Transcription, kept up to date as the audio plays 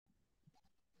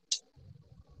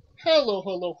Hello,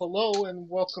 hello, hello, and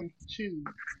welcome to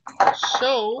the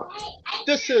show.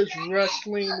 This is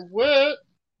Wrestling with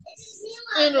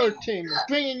Entertainment,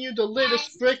 bringing you the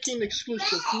latest breaking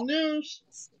exclusive news,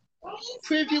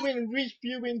 previewing and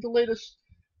reviewing the latest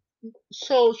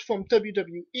shows from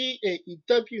WWE,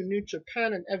 AEW, New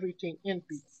Japan, and everything in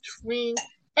between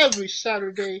every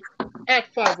Saturday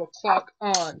at 5 o'clock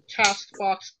on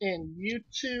Castbox and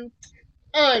YouTube.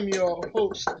 I'm your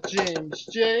host, James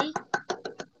J.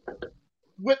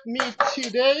 With me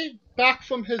today, back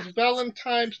from his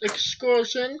Valentine's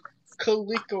excursion,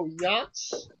 Kaliko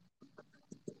Yachts.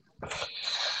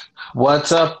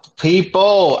 What's up,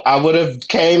 people? I would have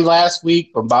came last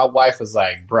week, but my wife was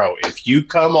like, "Bro, if you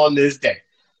come on this day,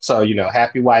 so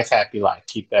happy wife, happy life.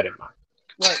 Keep that in mind."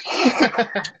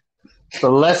 Right.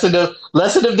 The lesson of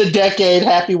the decade: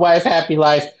 happy wife, happy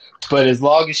life. But as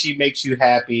long as she makes you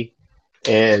happy,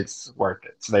 it's worth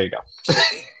it. So there you go.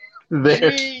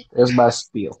 There's my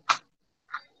spiel.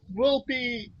 We'll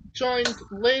be joined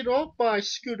later by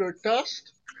Scooter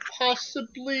Dust,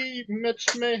 possibly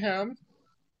Mitch Mayhem.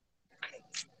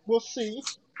 We'll see.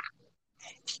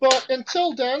 But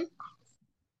until then,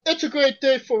 it's a great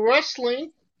day for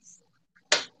wrestling.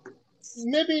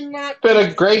 Maybe not. Been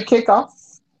a great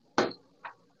kickoff.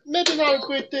 Maybe not a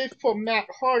great day for Matt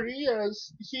Hardy,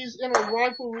 as he's in a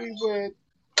rivalry with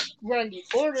Randy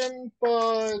Orton,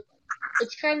 but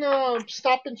it's kind of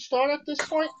stop and start at this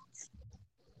point.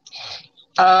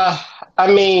 I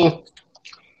mean,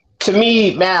 to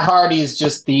me, Matt Hardy is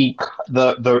just the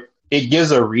it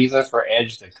gives a reason for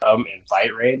Edge to come and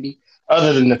fight Randy,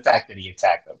 other than the fact that he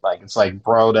attacked him. Like, it's like,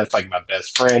 bro, that's like my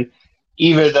best friend.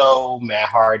 Even though Matt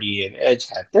Hardy and Edge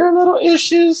had their little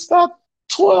issues about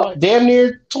 12, damn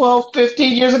near 12,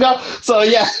 15 years ago. So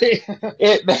yeah,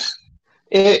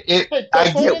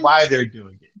 I get why they're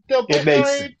doing it. They're both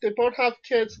married, they both have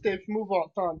kids, they've moved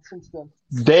on since then.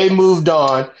 They moved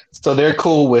on, so they're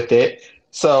cool with it.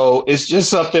 So it's just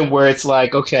something where it's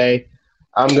like, okay,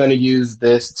 I'm going to use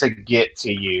this to get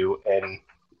to you. And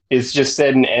it's just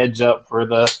setting Edge up for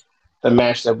the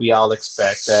match that we all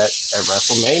expect at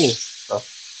WrestleMania. So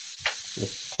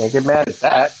can't get mad at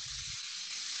that.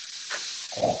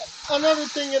 Another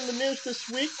thing in the news this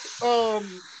week,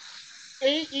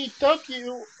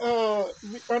 AEW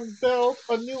unveiled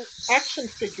a new action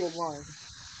figure line.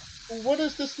 What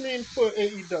does this mean for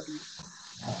AEW?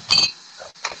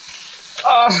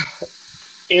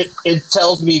 It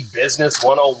tells me business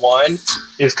 101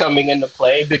 is coming into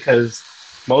play, because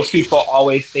most people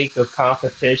always think of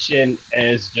competition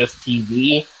as just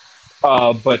TV.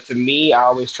 But to me, I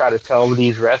always try to tell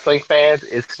these wrestling fans,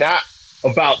 it's not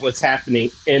about what's happening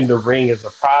in the ring as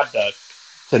a product.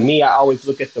 To me, I always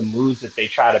look at the moves that they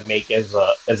try to make as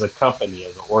a company,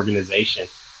 as an organization.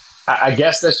 I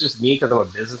guess that's just me because I'm a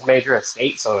business major at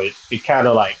State, so it kind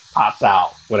of like pops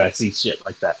out when I see shit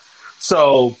like that.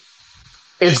 So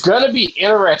it's going to be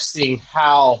interesting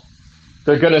how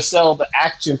they're going to sell the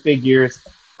action figures,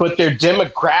 but their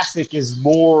demographic is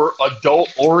more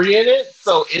adult oriented.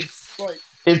 So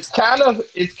it's kind of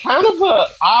a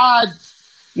odd.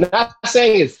 Not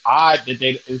saying it's odd that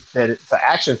it's an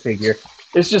action figure.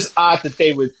 It's just odd that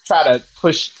they would try to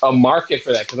push a market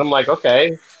for that, because I'm like,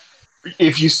 okay,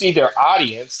 if you see their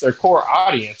audience, their core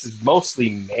audience is mostly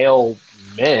male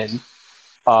men,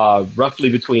 roughly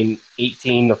between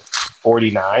 18 to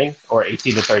 49 or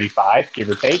 18 to 35, give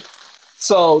or take.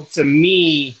 So to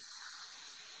me,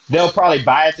 they'll probably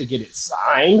buy it to get it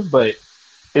signed, but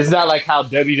it's not like how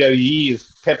WWE is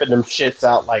pimping them shits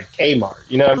out like Kmart.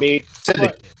 You know what I mean? To the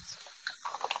kids.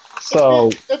 So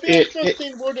it'd be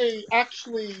interesting where they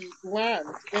actually land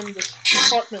in the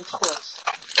department stores,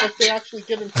 if they actually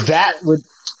get into that.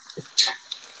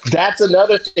 That's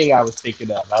another thing I was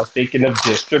thinking of. I was thinking of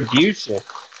distribution.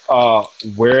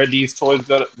 Where are these toys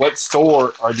gonna? What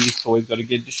store are these toys gonna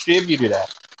get distributed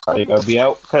at? Are they gonna be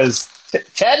out? Because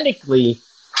technically,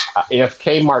 if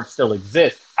Kmart still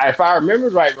exists, if I remember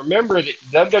right, remember that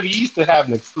WWE used to have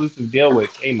an exclusive deal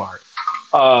with Kmart.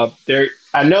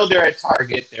 I know they're at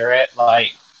Target. They're at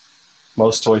like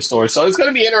most toy stores. So it's going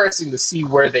to be interesting to see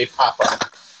where they pop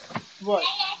up. Right.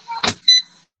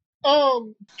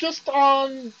 Just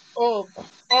on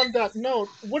that note,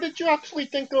 what did you actually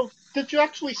think of? Did you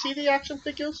actually see the action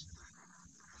figures?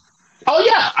 Oh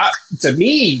yeah, to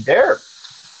me,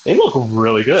 they look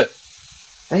really good.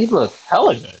 They look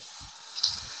hella good.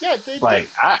 Yeah, they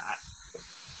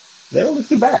don't look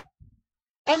too bad.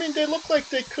 I mean, they look like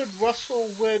they could wrestle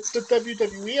with the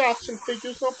WWE action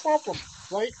figures, no problem,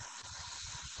 right?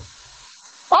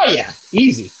 Oh yeah,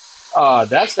 easy.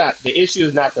 That's not the issue.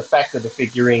 Is not the fact of the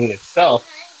figurine itself.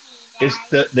 It's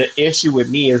the issue with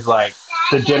me is like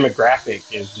the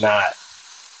demographic is not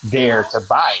there to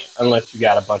buy it unless you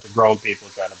got a bunch of grown people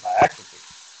trying to buy action figures.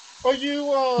 Are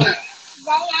you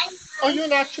are you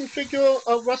an action figure,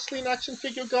 a wrestling action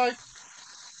figure guy?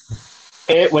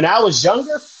 When I was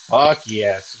younger, fuck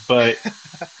yes. But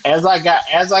as I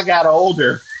got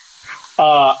older,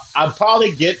 I'd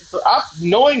probably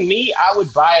knowing me, I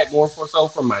would buy it more for so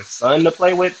for my son to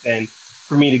play with than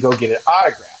for me to go get an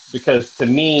autograph. Because to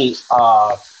me,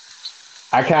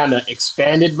 I kind of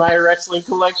expanded my wrestling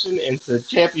collection into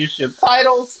championship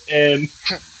titles, and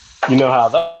you know how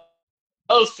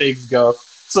those things go.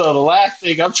 So the last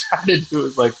thing I'm trying to do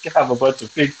is like have a bunch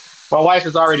of things. My wife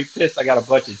is already pissed. I got a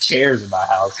bunch of chairs in my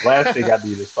house. Last thing I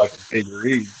need is fucking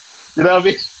figurines. You know what I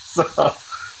mean? So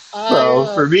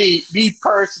I for me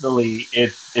personally,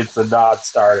 it's a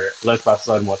non-starter unless my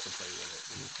son wants to play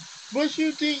with was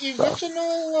you the it. So.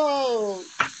 original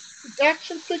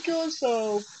action figures?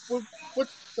 What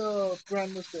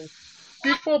brand was this?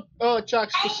 Before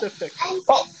Jack Specifics.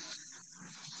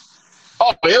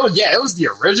 Oh, it was the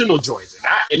original joints,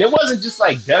 and it wasn't just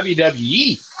like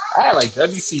WWE. I had like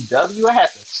WCW. I had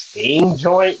the Sting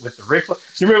joint with the Ric Flair.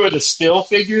 You remember the still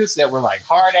figures that were like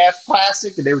hard ass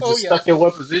plastic and they were just stuck in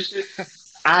one position?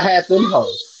 I had them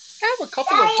hoes. I have a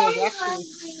couple of those actually.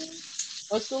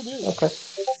 I still do. Okay.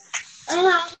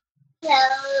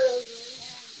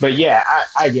 But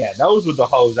yeah, those were the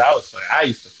hoes I was playing. I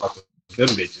used to fuck with them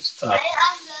bitches tough.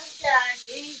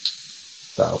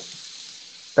 So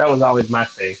that was always my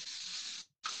thing.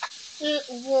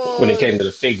 When it came to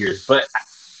the figures. But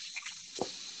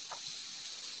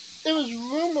it was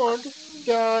rumored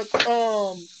that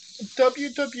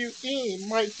WWE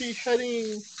might be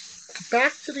heading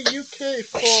back to the UK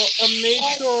for a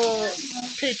major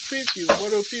pay-per-view,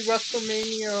 whether it be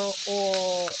WrestleMania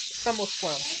or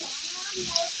SummerSlam.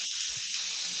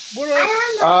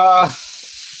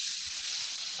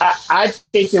 I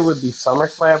think it would be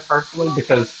SummerSlam personally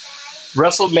because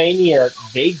WrestleMania,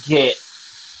 they get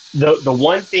the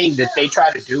one thing that they try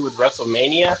to do with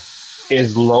WrestleMania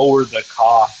is lower the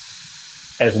cost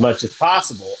as much as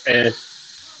possible. And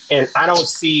I don't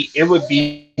see it would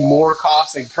be more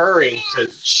cost incurring to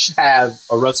have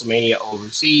a WrestleMania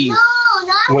overseas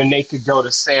when they could go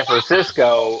to San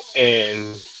Francisco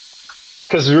and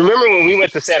because remember when we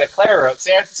went to Santa Clara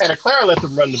let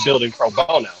them run the building pro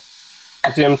bono.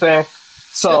 You see what I'm saying?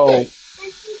 So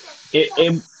they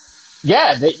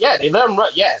let them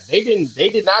run. Yeah, they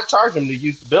did not charge them to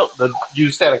use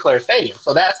Santa Clara Stadium.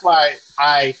 So that's why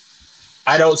I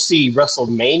don't see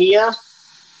WrestleMania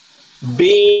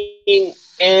being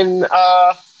in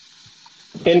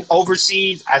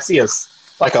overseas. I see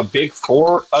like a big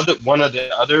four one of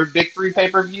the other big three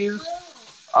pay-per-views.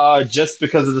 Just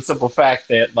because of the simple fact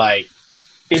that like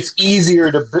it's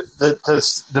easier to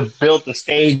build the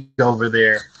stage over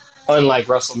there. Unlike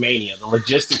WrestleMania, the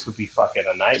logistics would be fucking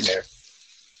a nightmare,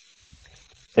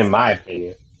 in my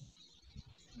opinion.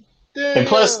 And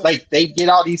plus, like they get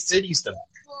all these cities to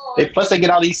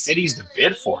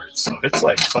bid for it. So it's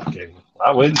like fucking.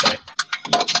 Why wouldn't they?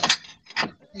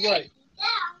 Right.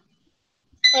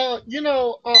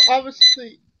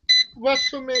 Obviously,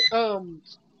 WrestleMania.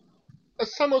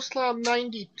 SummerSlam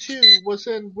 '92 was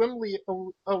in Wembley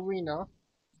Arena,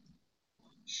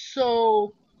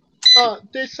 so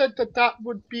they said that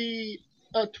would be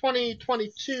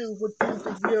 2022 would be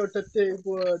the year that they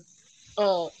would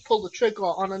pull the trigger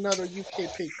on another UK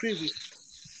pay-per-view.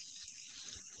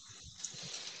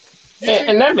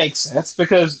 And that makes sense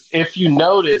because if you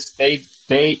notice, they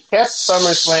kept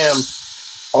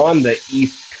SummerSlam on the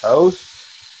East Coast.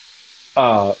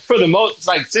 For the most,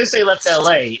 like since they left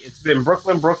LA, it's been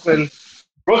Brooklyn,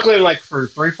 like for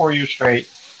 3-4 years straight,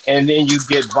 and then you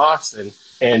get Boston,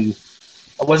 and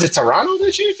was it Toronto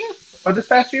this year too, or this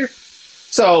past year?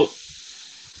 So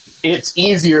it's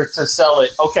easier to sell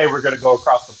it. Okay, we're going to go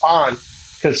across the pond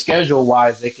because schedule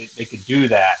wise, they could do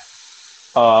that.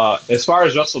 As far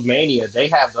as WrestleMania, they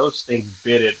have those things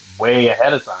bidded way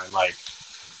ahead of time, like.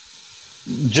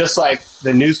 Just like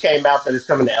the news came out that it's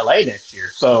coming to LA next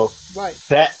year, so right.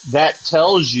 that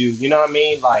tells you, you know what I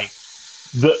mean, like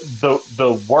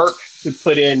the work to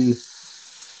put in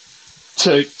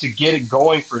to get it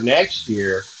going for next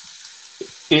year.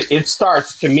 It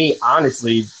starts to me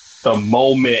honestly the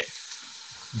moment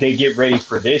they get ready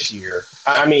for this year.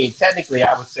 I mean, technically,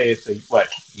 I would say it's a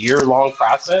year-long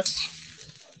process.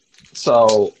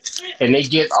 So, and they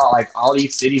get all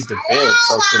these cities to bid.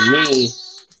 So to me.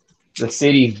 The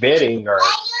cities bidding are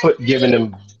giving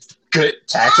them good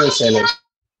tax incentives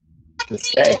to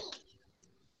stay.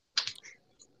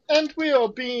 And we are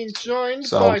being joined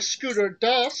by Scooter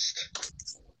Dust.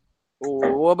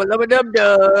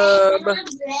 Wubba-lubba-dub-dub.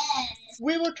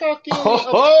 We were talking.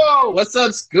 Oh, what's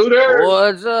up, Scooter?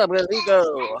 What's up,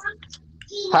 Rico?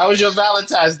 How was your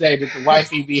Valentine's Day? Did the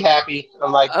wifey be happy?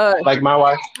 Like my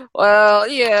wife? Well,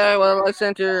 yeah. Well, I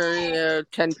sent her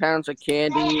 10 pounds of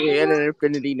candy and an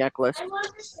infinity necklace.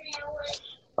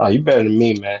 Oh, you better than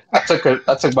me, man. I took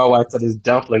my wife to this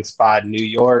dumpling spot in New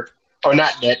York, or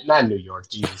not New York,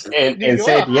 Jesus, in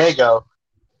San Diego.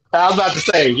 I was about to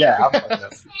say, yeah,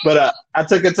 but I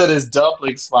took her to this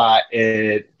dumpling spot,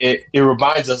 and it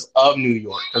reminds us of New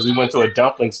York because we went to a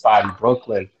dumpling spot in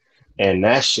Brooklyn, and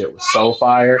that shit was so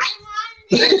fire.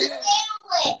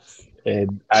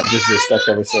 And I've just been stuck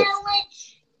ever since.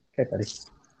 Okay, buddy.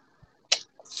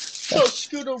 So,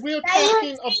 Scooter, we're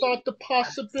talking about the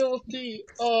possibility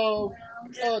of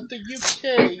the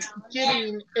UK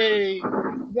getting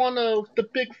one of the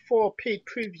big four paid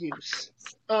previews,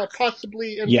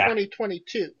 possibly in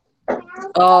 2022.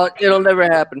 It'll never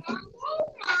happen.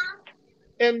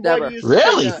 And never. why do you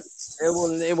really? say that?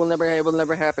 It will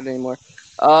never happen anymore.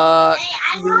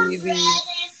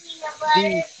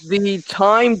 The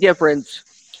time difference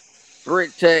for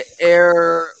it to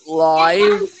air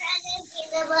live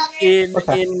in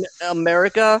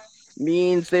America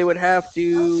means they would have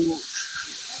to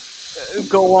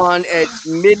go on at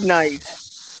midnight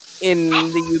in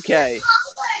the UK.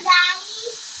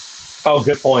 Oh,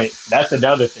 good point. That's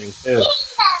another thing too.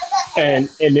 And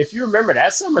if you remember,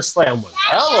 that SummerSlam was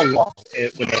hella long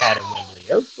when they had it in Wembley.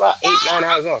 It was about 8-9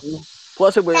 hours long.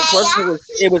 Plus it was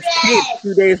taped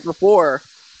 2 days before.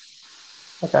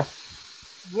 Okay.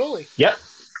 Really? Yep.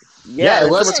 Yeah,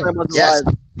 it was. Yes.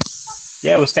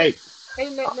 Yeah, it was taped. I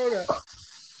did not know that.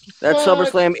 That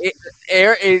SummerSlam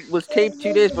it was taped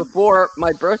 2 days before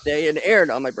my birthday and aired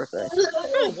on my birthday.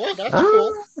 Oh, well, that's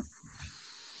cool.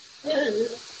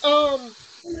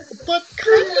 But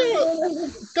kind of,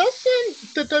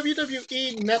 doesn't the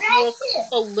WWE network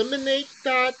eliminate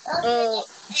that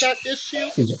issue?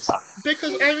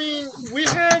 Because, I mean, we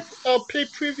have a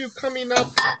pay-per-view coming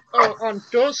up on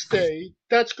Thursday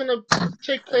that's going to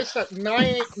take place at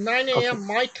 9 a.m.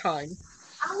 my time.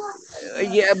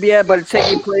 Yeah, but it's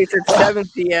taking place at 7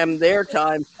 p.m. their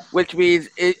time, which means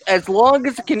as long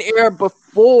as it can air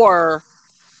before...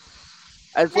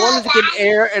 As long as it can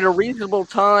air at a reasonable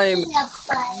time,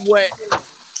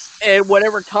 at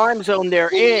whatever time zone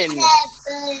they're in,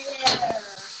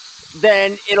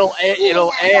 then it'll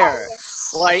air.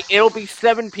 Like it'll be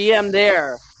 7 p.m.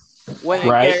 there when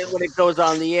it goes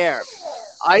on the air.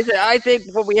 I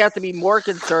think what we have to be more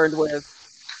concerned with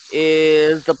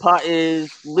is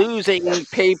losing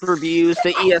pay-per-views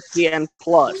to ESPN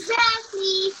Plus.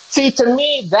 See, to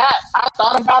me, that I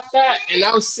thought about that, and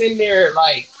I was sitting there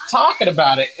like talking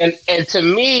about it, and to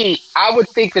me, I would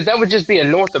think that would just be a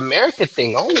North America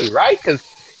thing only, right? Because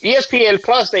ESPN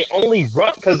Plus, they only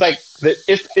run because like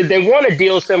if they want a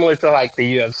deal similar to like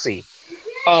the UFC.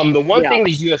 The one thing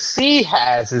the UFC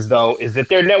has is that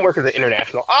their network is an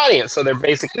international audience, so they're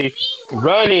basically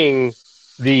running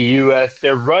the US.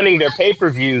 They're running their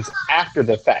pay-per-views after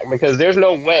the fact because there's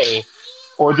no way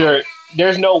that.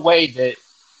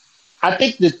 I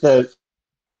think that the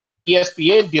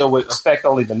ESPN deal would affect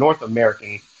only the North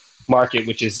American market,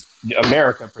 which is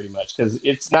America pretty much, because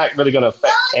it's not really going to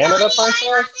affect Canada, per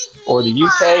se, or the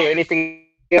UK or anything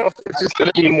else. It's just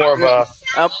going to be more of a...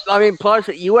 plus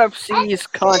UFC's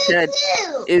content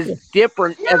is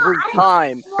different every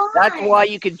time. That's why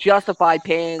you can justify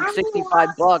paying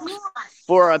 $65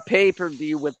 for a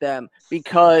pay-per-view with them,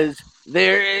 because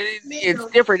it's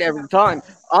different every time.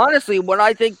 Honestly, what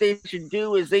I think they should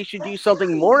do is they should do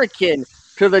something more akin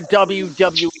to the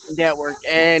WWE network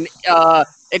and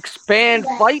expand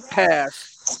Fight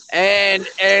Pass and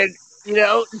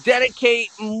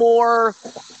dedicate more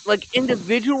like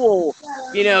individual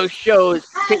shows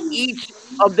to each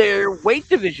of their weight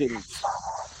divisions.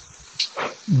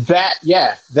 That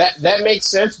makes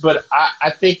sense, but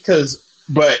I think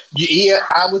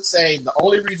I would say the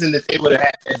only reason that they would have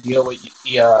had to deal with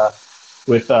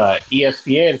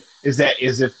ESPN is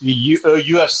if the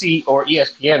UFC or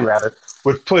ESPN rather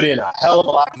would put in a hell of a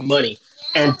lot of money.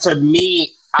 And to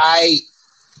me, I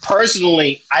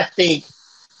think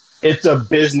it's a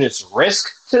business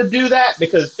risk to do that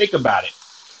because think about it.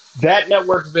 That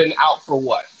network's been out for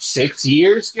 6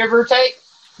 years, give or take?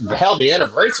 Hell, the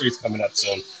anniversary is coming up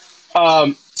soon.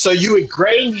 So you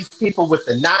ingrain these people with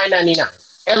the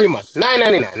 $9.99 every month.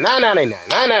 $9.99, $9.99,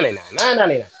 $9.99,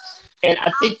 $9.99. And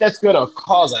I think that's going to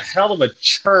cause a hell of a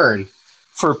churn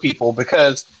for people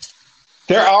because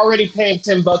they're already paying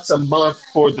 $10 a month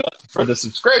for the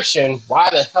subscription. Why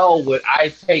the hell would I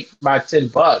take my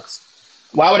 $10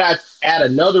 Why would I add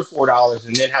another $4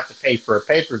 and then have to pay for a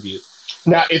pay per view?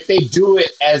 Now, if they do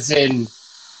it as in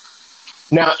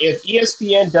now, if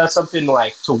ESPN does something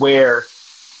like to where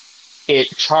it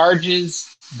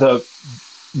charges the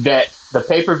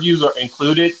pay per views are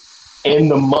included in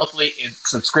the monthly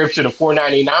subscription of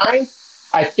 $4.99,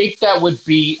 I think that would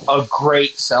be a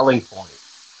great selling point.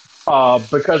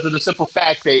 Because of the simple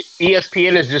fact that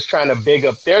ESPN is just trying to big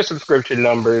up their subscription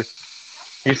numbers.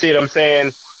 You see what I'm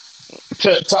saying?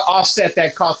 To offset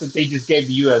that cost that they just gave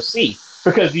the UFC.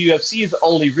 Because the UFC is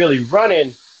only really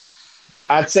running,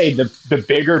 I'd say, the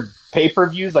bigger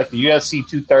pay-per-views, like the UFC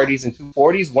 230s and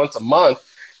 240s once a month.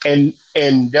 And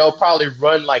they'll probably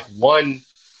run like one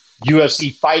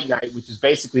UFC fight night, which is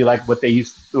basically like what they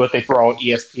throw on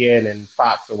ESPN and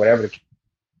Fox or whatever the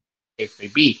case may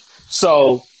be.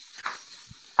 So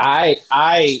I'm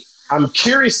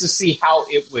curious to see how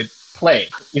it would play.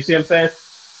 You see what I'm saying?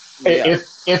 Yeah.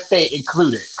 If they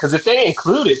include it, because if they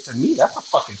include it, to me that's a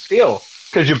fucking steal.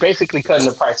 Because you're basically cutting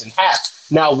the price in half.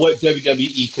 Now, what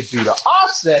WWE could do to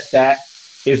offset that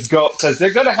is because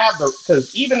they're going to have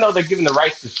because even though they're given the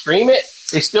rights to stream it,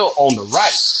 they still own the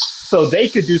rights. So they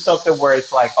could do something where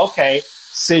it's like, okay,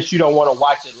 since you don't want to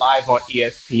watch it live on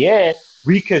ESPN,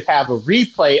 we could have a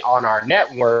replay on our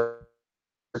network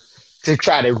to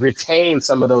try to retain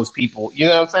some of those people. You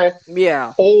know what I'm saying?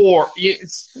 Yeah. Or a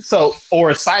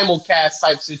simulcast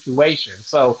type situation.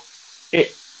 So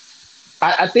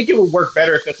I think it would work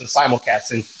better if it's a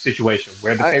simulcast situation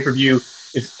where the pay-per-view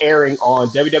is airing on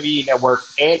WWE Network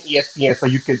and ESPN, so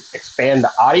you could expand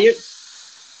the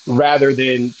audience rather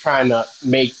than trying to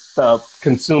make the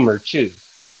consumer choose.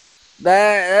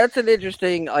 That's an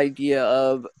interesting idea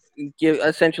of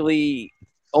essentially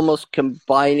almost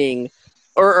combining,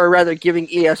 or rather giving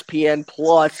ESPN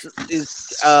Plus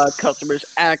customers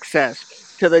access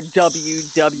to the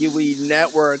WWE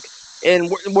Network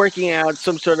and working out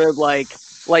some sort of like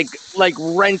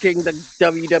renting the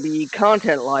WWE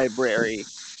content library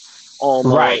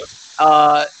almost.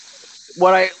 Right.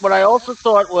 What I also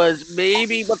thought was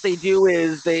maybe what they do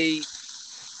is they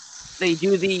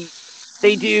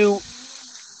do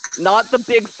not the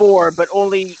big four, but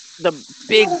only the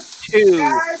big two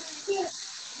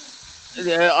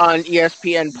on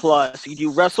ESPN Plus. You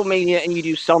do WrestleMania and you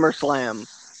do SummerSlam.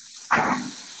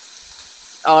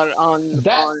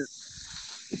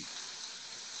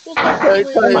 Because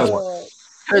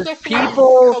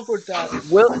people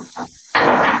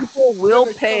will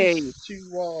pay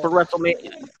for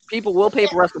WrestleMania. People will pay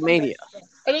for WrestleMania.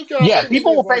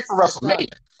 People will pay for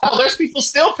WrestleMania. Oh, there's people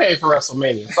still paying for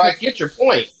WrestleMania. So I get your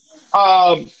point.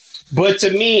 But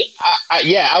to me,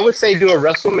 I would say do a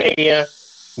WrestleMania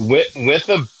with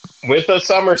a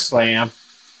SummerSlam.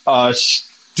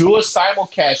 Do a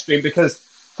simulcast stream, because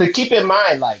to keep in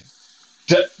mind, like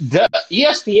the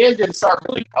ESPN didn't start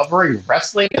really covering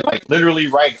wrestling and like literally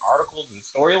writing articles and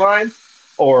storylines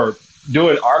or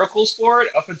doing articles for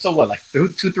it up until what, like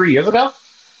 2-3 years ago.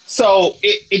 So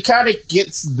it kind of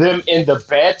gets them in the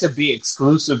bed to be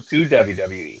exclusive to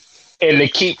WWE and to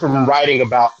keep from writing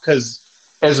about, because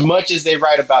as much as they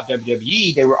write about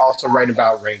WWE, they were also writing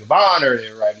about Ring of Honor.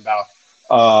 They were writing about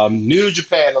New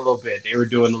Japan a little bit. They were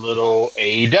doing a little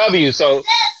AEW. So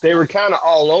they were kind of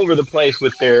all over the place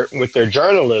with their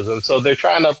journalism. So they're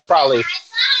trying to probably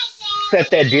set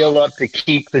that deal up to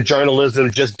keep the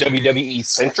journalism just WWE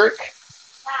centric.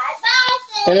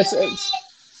 In a sense.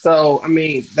 So I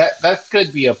mean that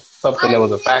could be something that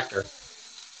was a factor.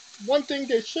 One thing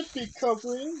they should be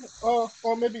covering, or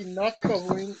maybe not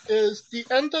covering, is the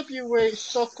NWA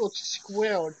Circle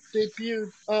Squared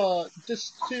debuted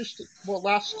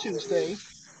last Tuesday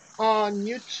on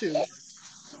YouTube.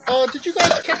 Did you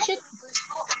guys catch it?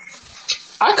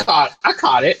 I caught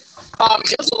it.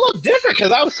 It was a little different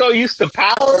because I was so used to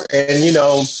Power, and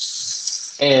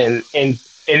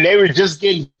and they were just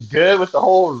getting good with the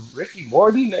whole Ricky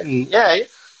Morton, and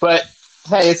but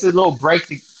hey, it's a little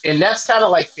break, and that's kind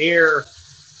of like their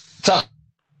tough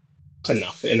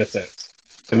enough in a sense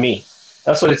to me.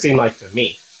 That's what it seemed like to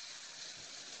me.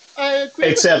 I agree.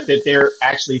 Except that they're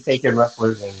actually taking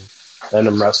wrestlers and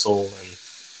letting them wrestle.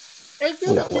 I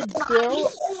agree with you,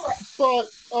 Bill, but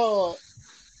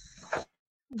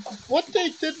what they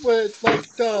did with like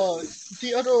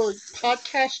the other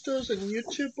podcasters and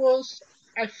YouTubers,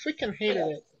 I freaking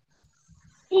hated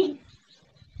it.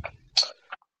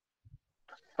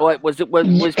 What was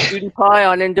PewDiePie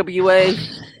on NWA?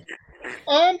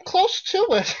 Close to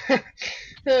it.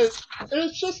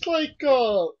 It's just like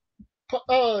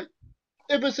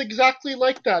it was exactly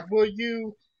like that, where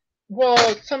you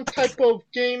some type of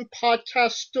game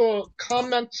podcast or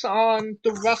comments on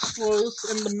the wrestlers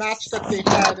in the match that they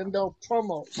had in their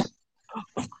promos.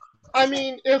 I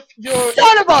mean, if you're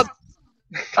Son of a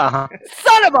Uh-huh.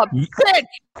 son of a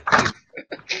bitch!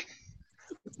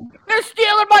 They're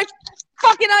stealing my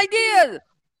fucking ideas.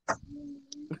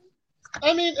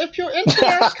 I mean, if you're into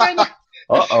that kind of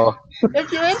Uh-oh.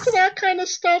 if you're into that kind of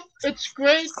stuff, it's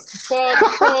great. But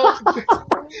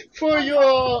for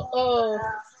your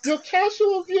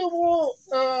casual viewer,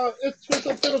 it was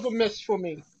a bit of a miss for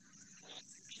me.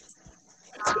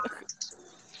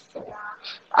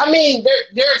 I mean,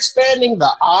 they're expanding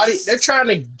the audience. They're trying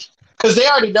to, because they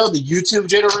already know the YouTube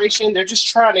generation. They're just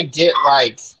trying to get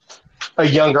like a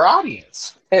younger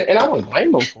audience, and I wouldn't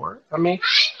blame them for it. I mean,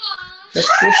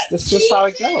 that's just how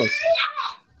it goes.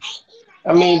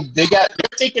 I mean, they're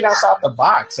thinking outside the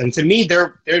box, and to me,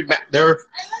 they're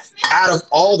out of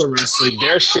all the wrestling,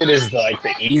 their shit is like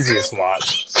the easiest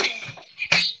watch.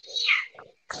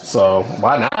 So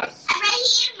why not?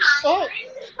 Oh,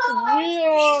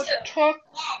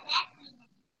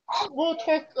 we'll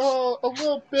talk a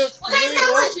little bit later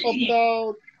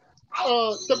about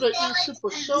WWE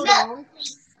Super Showdown.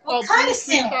 Brief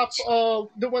recap of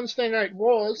the Wednesday Night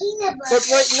Wars. But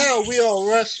right now we are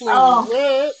wrestling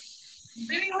with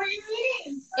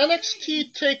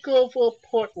NXT TakeOver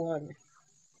Portland.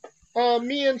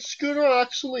 Me and Scooter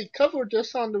actually covered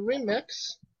this on the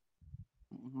remix.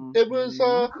 It was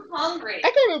I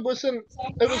thought it was a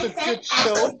good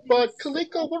show, but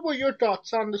Kaliko, what were your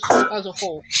thoughts on the show as a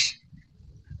whole?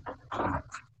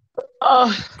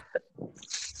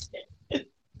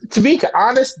 To be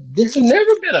honest, there's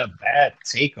never been a bad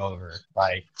takeover.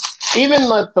 Like, even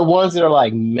like the ones that are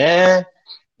like, man,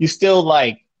 you still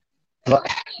like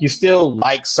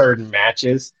certain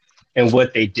matches and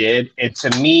what they did. And to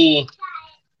me,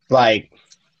 like,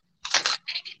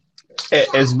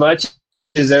 as much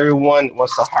as everyone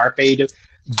wants to harp it,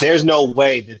 there's no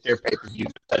way that their pay-per-view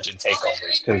is touching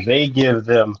takeovers, because they give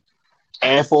them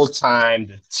ample time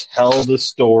to tell the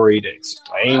story, to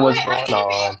explain what's going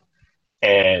on.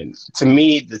 And to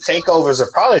me, the takeovers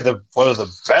are probably one of the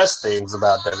best things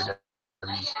about WWE,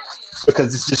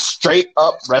 because it's just straight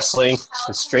up wrestling,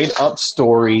 it's straight up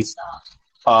stories.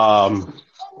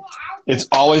 It's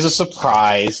always a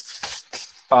surprise,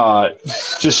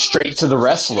 just straight to the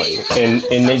wrestling, and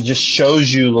it just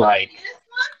shows you like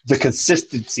the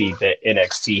consistency that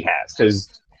NXT has. Because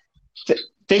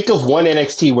think of one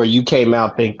NXT where you came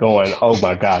out going, "Oh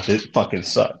my god, this fucking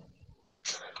sucked."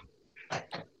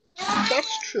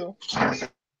 That's true.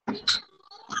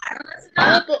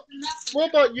 What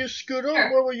about you,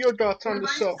 Scooter? What were your thoughts on the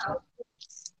show?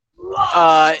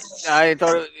 I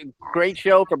thought it was a great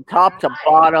show from top to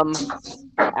bottom.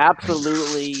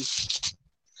 Absolutely.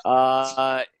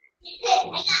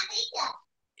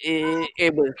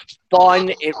 It was fun.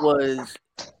 It was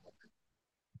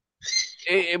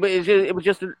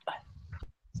just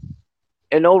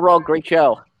an overall great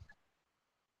show.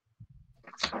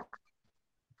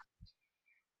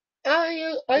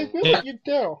 I agree with you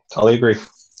there. Totally agree.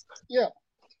 Yeah.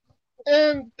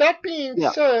 And that being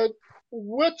said,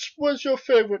 which was your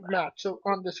favorite match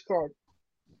on this card?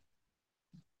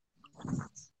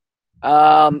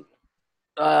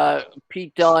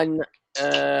 Pete Dunne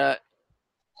and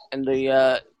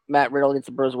the Matt Riddle against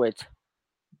the Bruiseweights.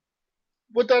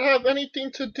 Would that have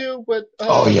anything to do with?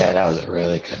 Oh yeah, that was a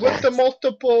really good with match. the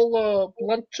multiple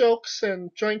blunt jokes and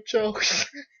joint jokes.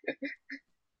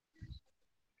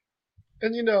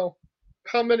 And you know,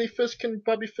 how many fish can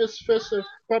Bobby Fish fish if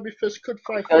Bobby Fish could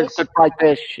fry fish? Could fry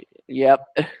fish. Yep.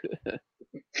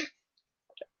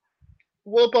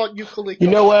 What about you, Kaliko? You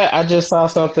know what? I just saw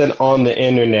something on the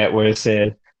internet where it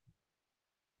said,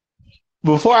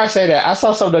 before I say that, I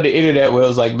saw something on the internet where it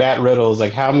was like Matt Riddle's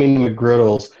like, how many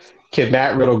McGriddles can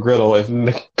Matt Riddle griddle if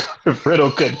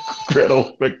Riddle could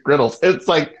griddle McGriddles? It's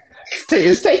like,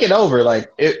 it's taking over.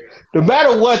 Like, no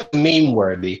matter what, meme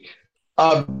worthy.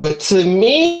 But to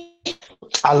me,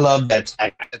 I love that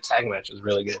tag. The tag match was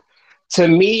really good. To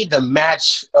me, the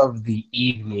match of the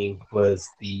evening was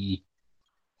the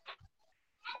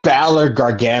Balor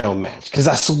Gargano match, because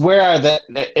I swear that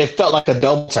it felt like a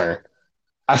double turn.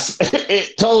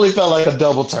 It totally felt like a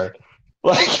double turn.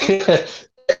 Like,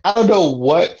 I don't know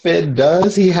what Finn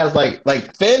does. He has like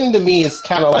Finn to me is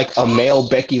kind of like a male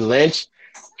Becky Lynch,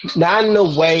 not in the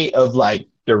way of like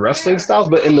the wrestling style,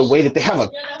 but in the way that they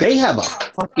have a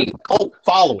fucking cult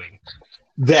following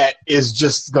that is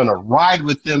just gonna ride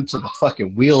with them till the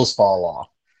fucking wheels fall off.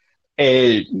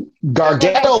 And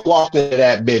Gargano walked into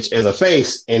that bitch as a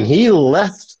face, and he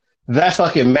left that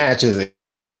fucking match as a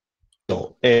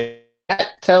heel. And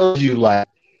that tells you, like,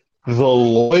 the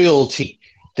loyalty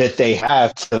that they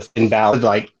have to Finn Balor,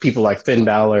 like people like Finn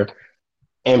Balor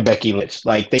and Becky Lynch.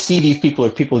 Like they see these people are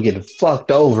people getting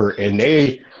fucked over, and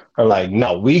they are like,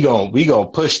 no, we gonna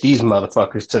push these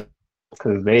motherfuckers to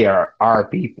because they are our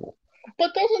people.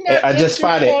 But doesn't that I just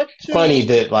find it to, funny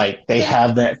that like they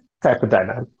have that type of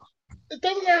dynamic.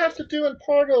 Doesn't that have to do in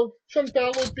part of Finn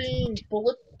Balor being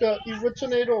the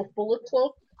originator of Bullet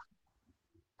Club?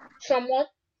 Somewhat?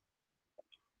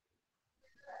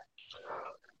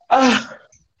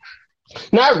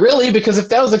 Not really, because if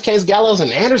that was the case, Gallows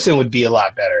and Anderson would be a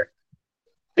lot better.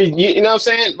 You know what I'm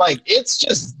saying? Like, it's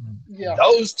just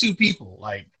those two people.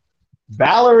 Like,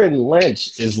 Balor and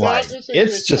Lynch is like,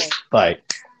 it's just like,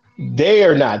 they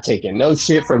are not taking no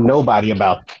shit from nobody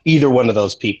about either one of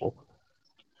those people.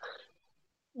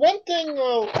 One thing we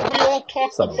all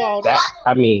talked about that,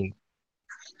 I mean,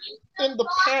 in the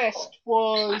past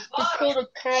was Dakota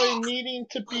Kai needing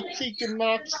to beat Tegan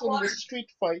Nox in the street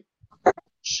fight.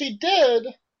 She did,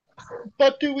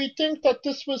 but do we think that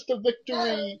this was the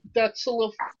victory that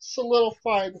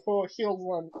solidified her heel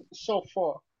run so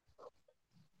far?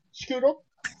 Scooter?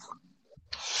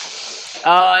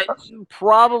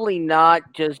 Probably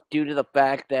not, just due to the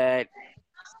fact that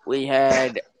we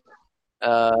had,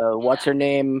 what's her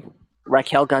name?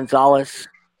 Raquel Gonzalez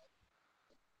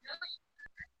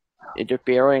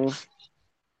interfering.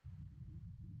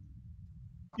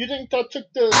 You think that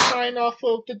took the shine off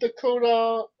of the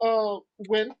Dakota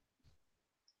win?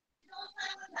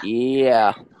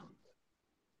 Yeah.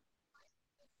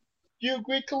 Do you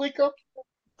agree, Kaliko?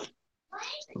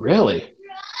 Really?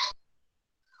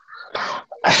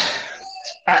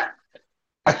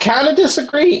 I kind of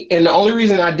disagree, and the only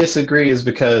reason I disagree is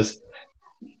because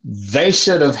they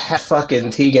should have had fucking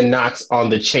Tegan Nox on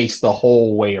the chase the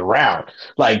whole way around.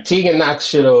 Like, Tegan Nox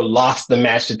should have lost the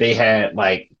match that they had,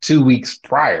 like, 2 weeks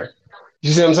prior.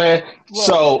 You see what I'm saying? Right.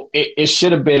 So it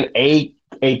should have been a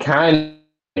kind of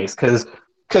case,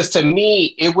 because to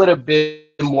me, it would have been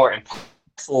more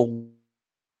impactful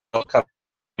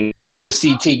to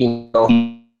see Tegan go.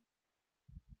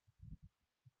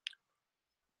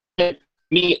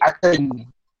 Me, I couldn't.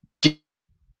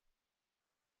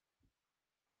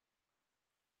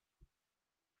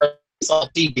 You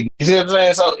see what I'm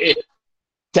saying? So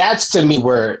that's to me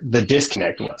where the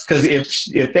disconnect was. Because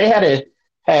if they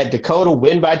had Dakota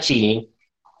win by cheating,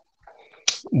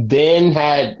 then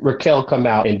had Raquel come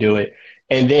out and do it,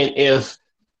 and then if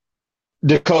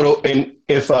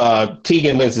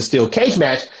Tegan wins the steel cage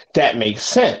match, that makes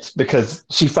sense because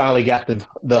she finally got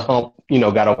the hump,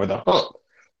 got over the hump.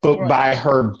 But right. By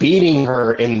her beating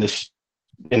her in the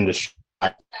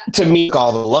to me,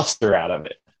 all the luster out of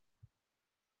it.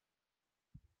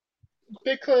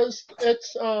 Because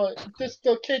it's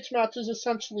the cage match is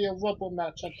essentially a rubber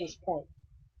match at this point.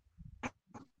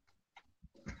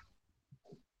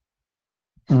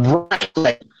 Right.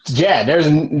 Like, yeah, there's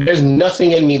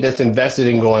nothing in me that's invested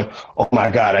in going, oh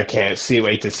my God, I can't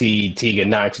wait to see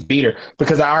Tegan Nox beat her,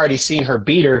 because I already seen her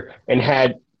beat her and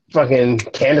had fucking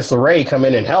Candice LeRae come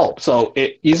in and help. So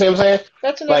you see what I'm saying?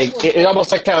 That's like it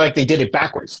almost like kind of like they did it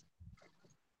backwards.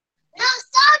 No,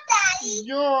 stop that!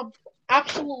 You're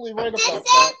absolutely right about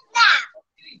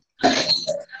that.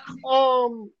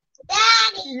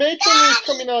 Major news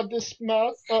coming out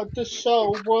of this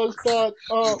show was that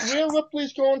Rhea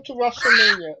Ripley's going to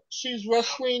WrestleMania. She's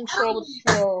wrestling Charlotte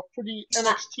for the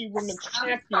NXT Women's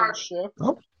Championship.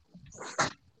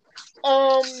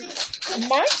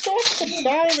 My thoughts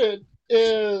about it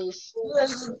is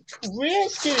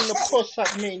Rhea's getting a push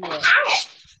at Mania.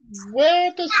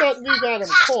 Where does that leave Adam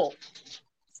Cole?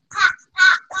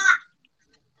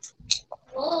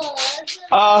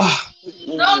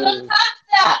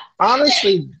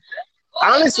 Honestly,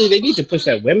 they need to push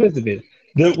that women's division.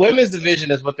 The women's division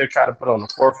is what they're trying to put on the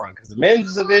forefront, because the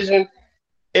men's division,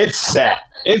 it's sad.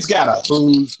 It's got a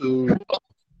who's who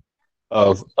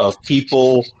of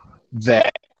people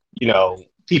that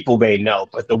people may know,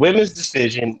 but the women's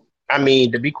division, I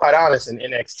mean, to be quite honest, in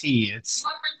NXT,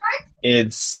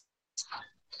 it's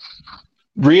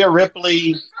Rhea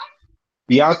Ripley,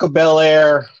 Bianca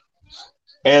Belair,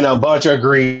 and a bunch of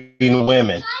green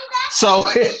women. So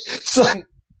it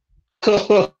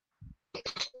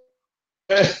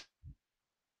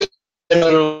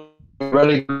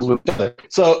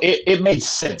makes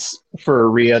sense for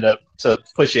Rhea to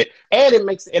push it, and it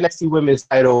makes the NXT Women's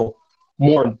title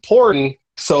more important.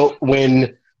 So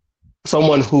when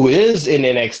someone who is in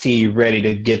NXT ready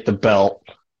to get the belt,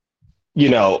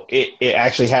 it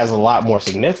actually has a lot more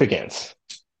significance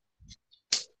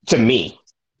to me.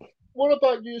 What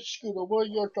about you, Scooter? What are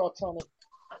your thoughts on it?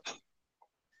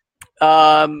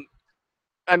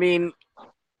 I mean,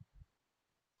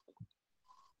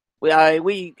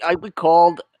 we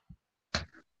called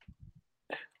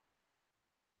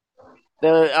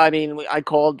I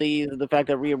called the fact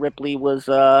that Rhea Ripley was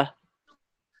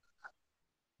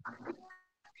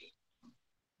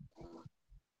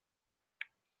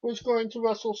who's going to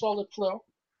wrestle Charlotte Flair.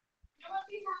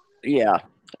 Yeah,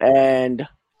 and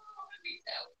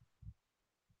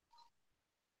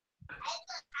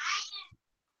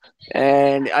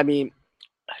I mean,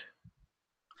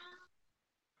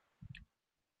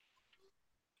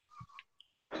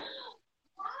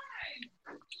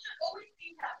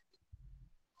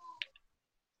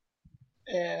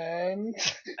 and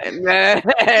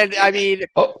I mean,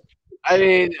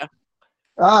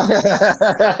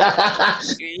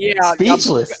 yeah,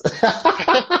 speechless.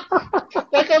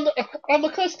 like I'm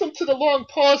accustomed to the long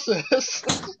pauses.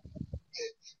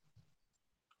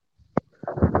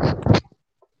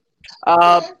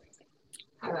 I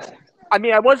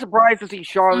mean, I was surprised to see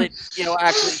Charlotte,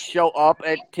 actually show up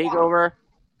at TakeOver.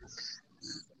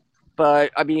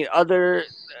 But I mean, other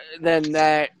than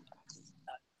that,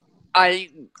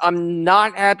 I'm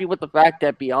not happy with the fact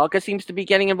that Bianca seems to be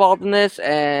getting involved in this,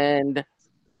 and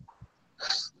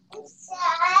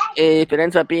if it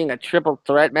ends up being a triple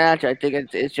threat match, I think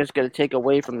it's just going to take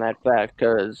away from that fact.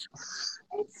 Because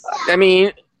I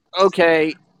mean,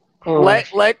 okay, let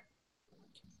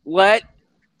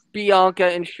Bianca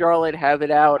and Charlotte have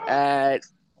it out at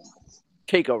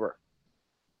TakeOver,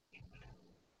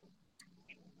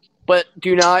 but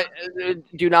do not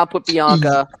put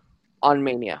Bianca on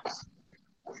Mania.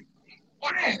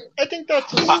 I think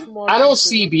that's a smart I don't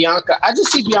see Bianca. I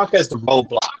just see Bianca as the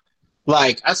roadblock.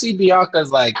 Like, I see Bianca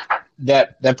as like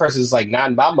that person's like,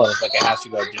 not my motherfucker has to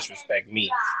go disrespect me.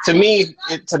 To me,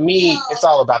 it's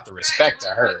all about the respect to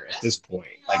her at this point.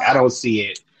 Like, I don't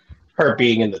see her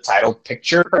being in the title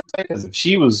picture per se, because if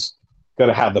she was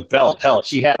gonna have the belt, hell,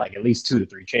 she had like at least 2 to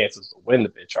 3 chances to win the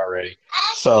bitch already.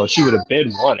 So she would have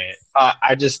been won it.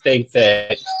 I just think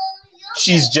that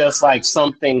she's just like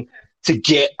something to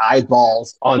get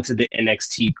eyeballs onto the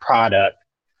NXT product.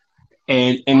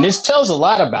 And this tells a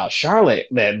lot about Charlotte,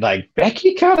 that like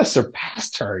Becky kind of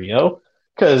surpassed her,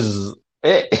 because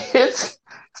it's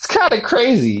kind of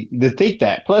crazy to think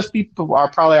that. Plus, people are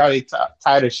probably already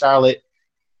tired of Charlotte.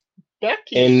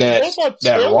 Becky and that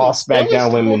Raw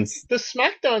SmackDown Women's the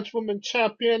SmackDown's Women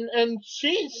Champion, and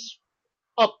she's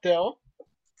up there.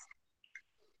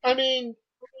 I mean,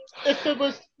 if it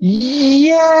was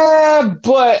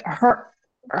but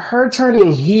her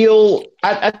turning heel,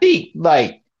 I think,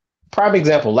 like, prime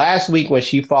example, last week when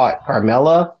she fought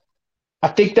Carmella, I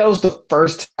think that was the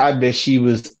first time that she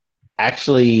was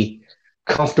actually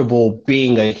comfortable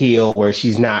being a heel, where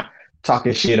she's not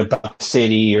talking shit about the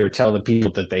city or telling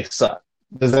people that they suck.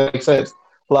 Does that make sense?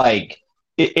 Like,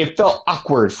 it felt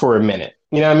awkward for a minute.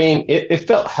 You know what I mean? It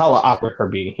felt hella awkward, her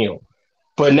being heel.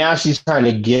 But now she's trying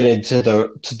to get into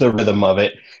the rhythm of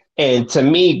it. And to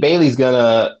me, Bayley's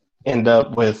gonna end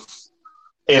up with,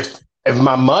 if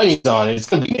my money's on it, it's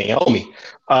gonna be Naomi.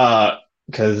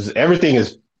 Because everything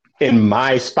is, in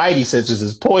my spidey senses,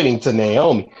 is pointing to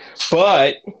Naomi.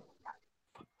 But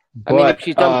I mean, if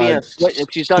she's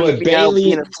done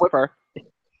being a Swiffer.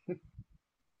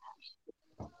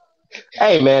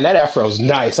 Hey man, that afro's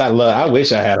nice. I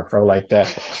wish I had a fro like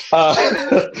that.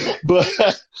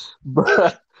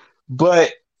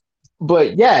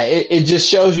 But yeah, it just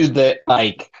shows you that,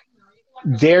 like,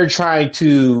 they're trying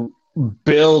to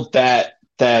build that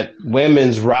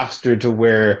women's roster to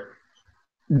where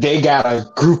they got a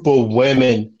group of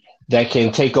women that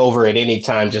can take over at any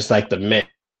time, just like the men.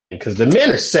 Because the men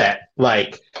are set.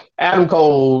 Like Adam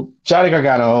Cole, Johnny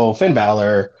Gargano, Finn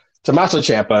Balor, Tommaso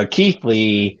Ciampa, Keith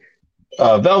Lee,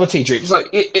 Velveteen Dream. It's like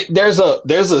there's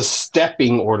a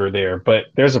stepping order there, but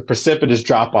there's a precipitous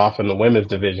drop off in the women's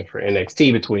division for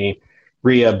NXT between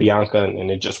Rhea, Bianca, and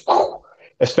it just,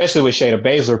 especially with Shayna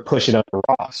Baszler pushing up the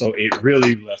Raw. So it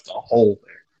really left a hole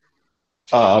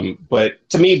there. But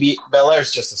to me,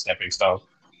 Belair's just a stepping stone.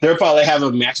 They'll probably have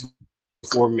a match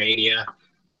before Mania.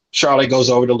 Charlotte goes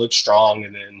over to look strong,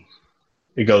 and then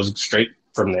it goes straight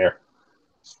from there.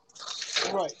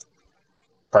 Right.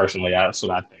 Personally, that's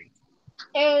what I think.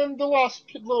 And the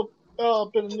last little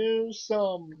bit of news,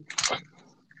 Johnny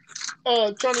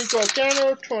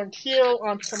Gargano turned heel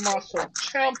on Tommaso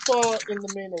Ciampa in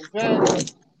the main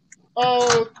event.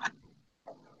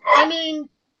 I mean,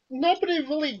 nobody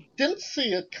really didn't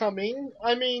see it coming.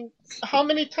 I mean, how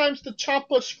many times did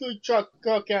Ciampa screw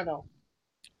Gargano?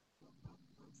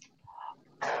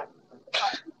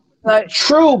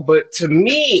 True, but to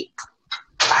me,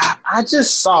 I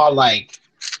just saw, like,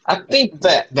 I think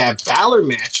that Balor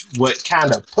match what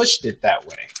kind of pushed it that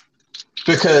way.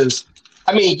 Because,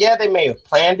 I mean, yeah, they may have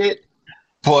planned it,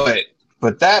 but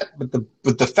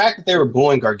the fact that they were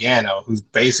booing Gargano, who's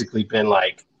basically been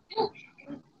like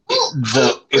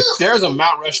if there's a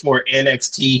Mount Rushmore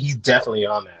NXT, he's definitely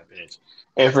on that bitch.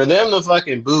 And for them to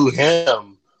fucking boo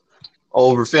him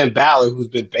over Finn Balor, who's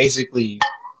been basically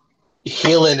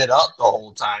healing it up the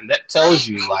whole time, that tells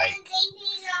you like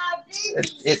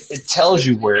it tells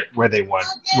you where they want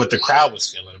what the crowd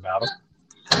was feeling about him.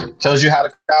 It tells you how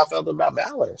the crowd felt about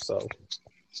Balor. So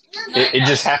it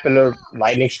just happened to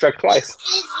lightning struck twice.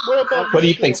 What do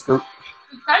you think, Scoop?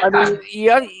 I mean,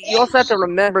 you also have to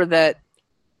remember that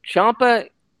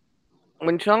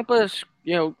when Ciampa,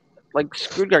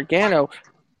 screwed Gargano,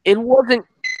 it wasn't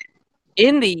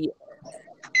in the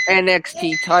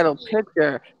NXT title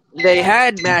picture. They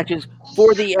had matches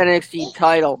for the NXT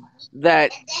title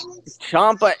that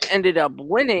Ciampa ended up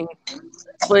winning,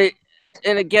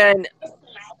 and again,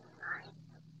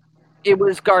 it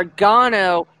was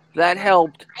Gargano that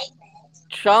helped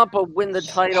Ciampa win the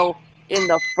title in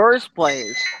the first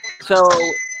place. So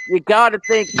you got to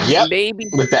think maybe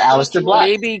with the Aleister Black,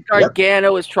 maybe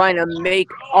Gargano is trying to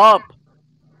make up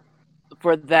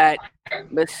for that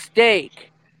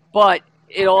mistake, but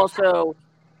it also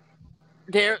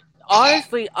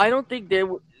honestly, I don't think there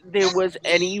was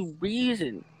any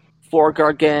reason for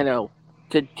Gargano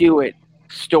to do it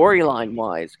storyline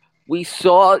wise. We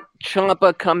saw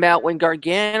Ciampa come out when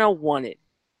Gargano won it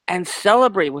and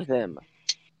celebrate with him.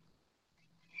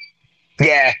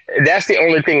 Yeah, that's the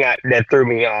only thing that threw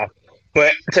me off.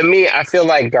 But to me, I feel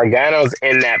like Gargano's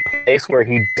in that place where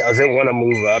he doesn't want to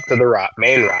move up to the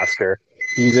main roster.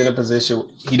 He's in a position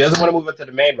he doesn't want to move up to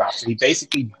the main roster. He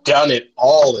basically done it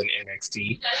all in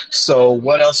NXT. So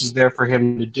what else is there for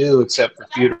him to do except for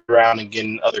feud around and get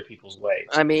in other people's ways?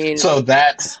 I mean, so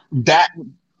that's the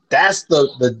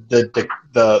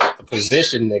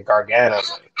position that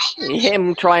Gargano's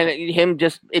in. Him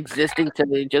just existing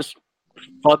to just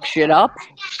fuck shit up,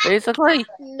 basically,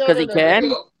 because he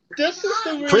can. This is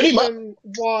the reason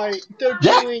why they're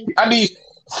doing. I mean,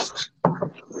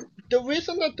 the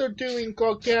reason that they're doing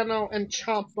Gargano and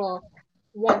Ciampa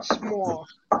once more.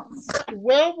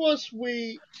 Where was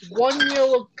we 1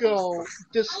 year ago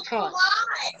this time?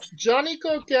 Johnny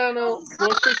Gargano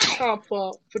versus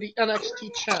Ciampa for the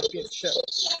NXT Championship.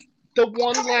 The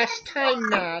one last time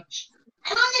match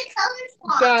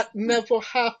that never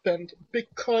happened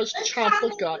because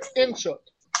Ciampa got injured.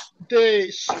 They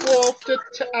swerved it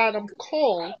to Adam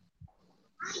Cole,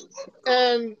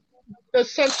 and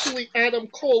essentially Adam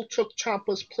Cole took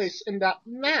Ciampa's place in that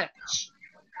match.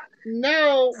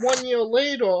 Now, 1 year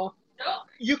later,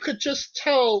 you could just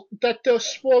tell that they're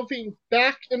swerving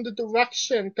back in the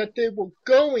direction that they were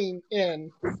going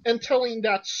in and telling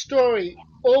that story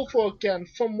over again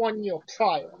from 1 year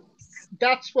prior.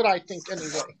 That's what I think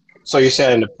anyway. So you're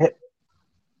saying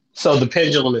the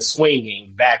pendulum is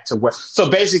swinging back to where... So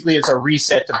basically it's a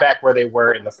reset to back where they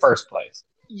were in the first place.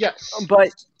 Yes. But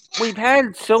we've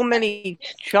had so many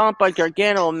Ciampa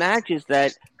Gargano matches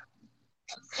that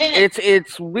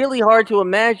it's really hard to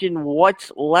imagine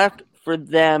what's left for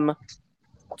them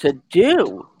to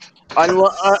do.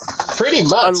 Pretty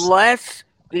much. Unless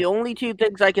the only two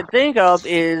things I can think of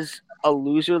is a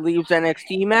loser leaves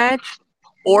NXT match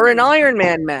or an Iron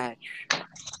Man match.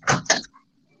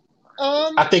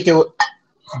 I think it would.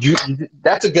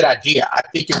 That's a good idea. I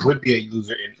think it would be a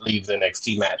loser leaves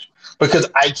NXT match because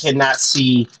I cannot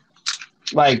see,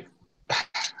 like,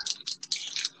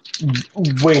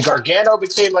 when Gargano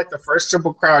became like the first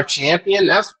Triple Crown champion.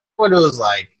 That's when it was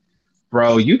like,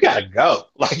 bro, you gotta go.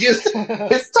 Like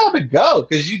it's time to go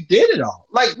because you did it all.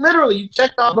 Like literally, you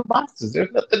checked all the boxes.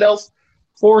 There's nothing else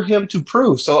for him to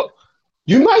prove. So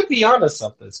you might be onto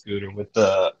something, Scooter, with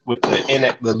the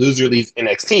loser leaves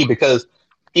NXT because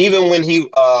even when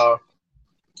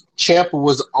Ciampa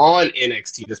was on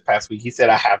NXT this past week, he said,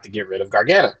 I have to get rid of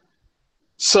Gargano.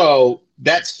 So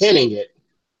that's hinting it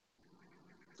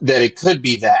that it could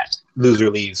be that loser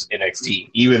leaves NXT,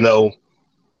 even though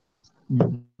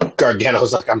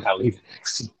Gargano's like, I'm not leaving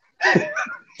NXT.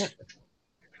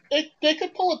 They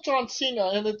could pull a John Cena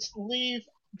and it's leave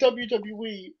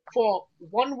WWE for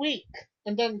 1 week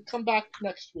and then come back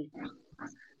next week.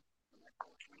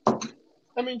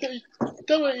 I mean,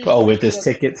 WWE with his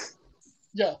tickets.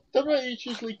 Yeah, WWE is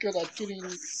usually good at getting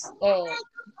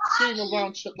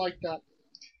around shit like that.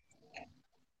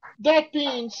 That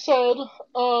being said,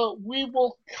 we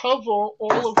will cover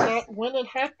all of that when it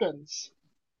happens.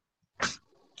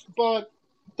 But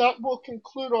that will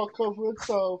conclude our coverage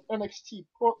of NXT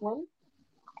Portland.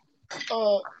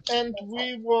 And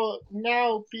we will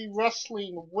now be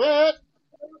wrestling with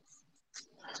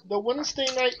the Wednesday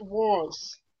Night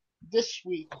Wars. this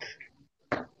week,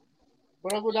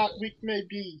 whatever that week may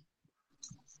be.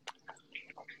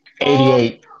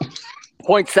 88.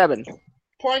 0.7.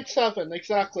 0.7,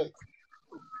 exactly.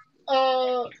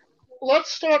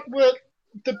 Let's start with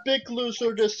the big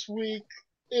loser this week,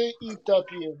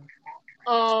 AEW.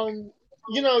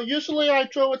 Usually I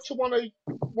throw it to one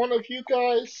of you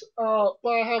guys, but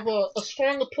I have a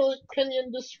strong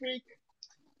opinion this week.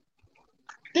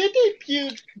 They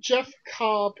debuted Jeff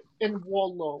Cobb and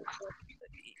Wardlow.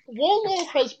 Wardlow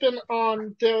has been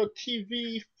on their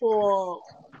TV for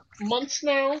months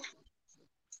now.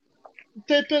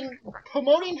 They've been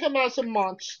promoting him as a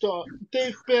monster.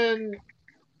 They've been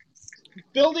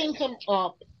building him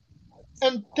up.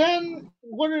 And then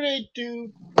what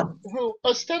do?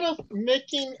 Instead of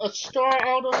making a star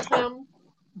out of him,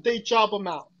 they job him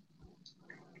out.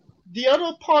 The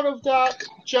other part of that,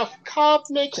 Jeff Cobb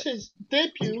makes his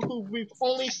debut, who we've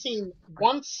only seen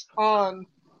once on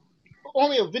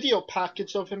only a video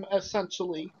package of him,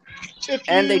 essentially.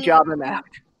 And they job him out.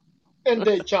 And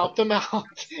they jobbed him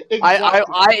out.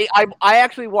 Exactly. I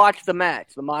actually watched the match,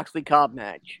 the Moxley Cobb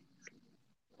match.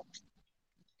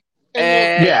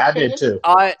 And yeah, I did too.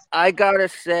 I gotta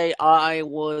say, I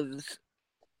was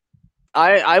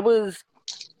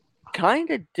kind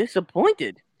of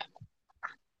disappointed.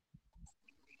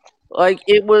 Like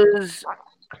it was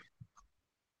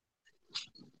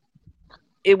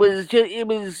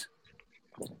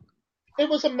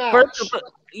a match.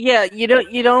 Yeah, you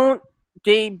don't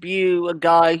debut a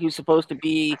guy who's supposed to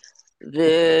be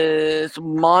this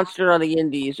monster on the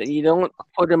indies, and you don't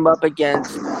put him up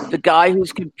against the guy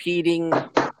who's competing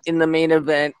in the main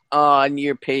event on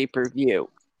your pay-per-view.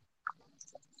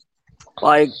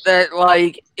 Like that,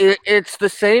 it's the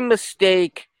same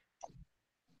mistake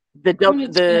the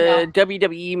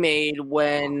WWE made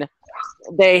when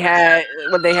they had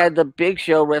the Big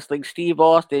Show wrestling Steve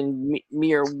Austin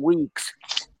mere weeks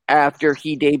after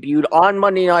he debuted on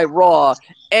Monday Night Raw,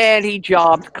 and he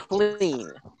jobbed clean.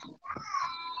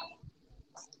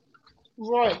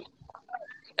 Right.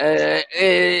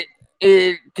 It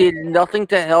did nothing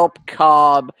to help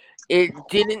Cobb. It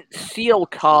didn't seal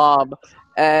Cobb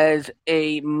as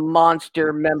a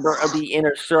monster member of the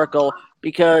Inner Circle,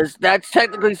 because that's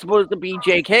technically supposed to be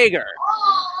Jake Hager.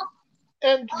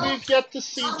 And we've yet to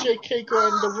see Jake Hager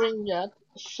in the ring yet,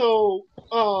 so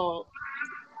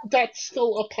that's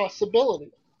still a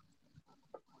possibility.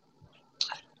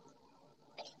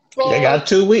 But they got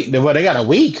 2 weeks. Well, they got a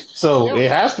week, so it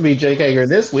has to be Jake Hager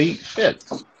this week. Shit.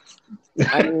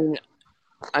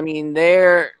 I mean,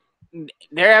 they're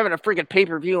having a freaking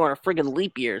pay-per-view on a freaking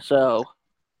leap year, so.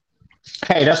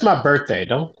 Hey, that's my birthday.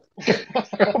 Don't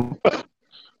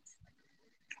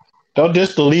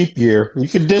diss the leap year. You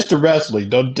can diss the wrestling.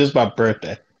 Don't diss my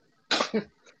birthday.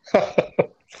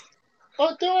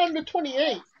 Oh, they're on the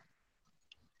 28th.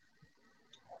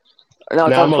 No,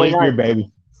 I'm a leap year, baby.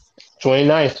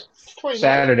 29th. 29th.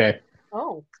 Saturday.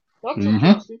 Oh, that's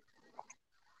interesting.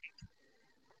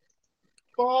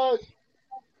 But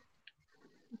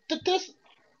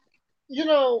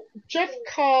Jeff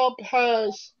Cobb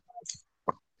has,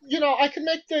 I can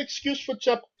make the excuse for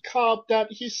Jeff Cobb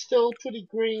that he's still pretty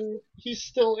green, he's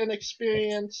still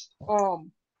inexperienced,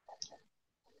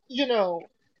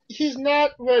 he's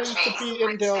not ready to be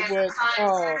in there with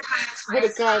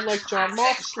a guy like Jon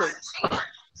Moxley,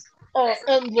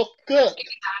 and look good.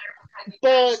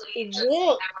 But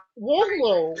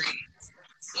Wardlow,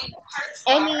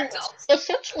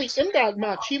 essentially in that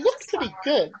match, he looked pretty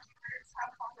good.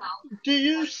 Do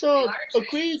you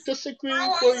agree, disagree?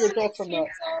 What are your thoughts on that?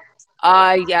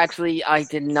 I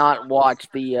did not watch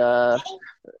the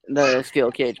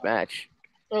steel cage match.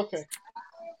 Okay.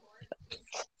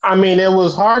 It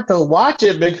was hard to watch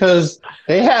it because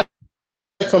they had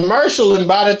a commercial, and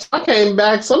by the time I came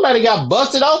back, somebody got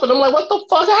busted open. I'm like, what the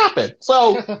fuck happened?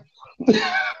 So,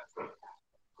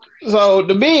 so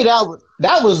to me,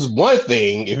 that was one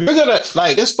thing. If you're gonna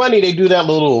it's funny they do that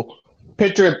little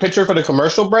picture for the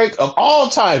commercial break. Of all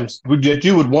times that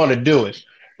you would want to do it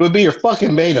would be your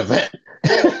fucking main event.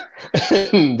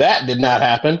 That did not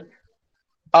happen.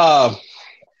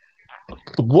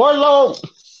 Wardlow,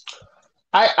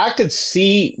 I could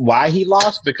see why he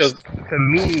lost, because to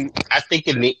me, I think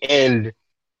in the end,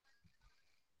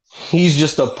 he's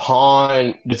just a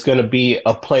pawn that's going to be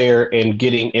a player in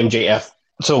getting MJF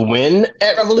to win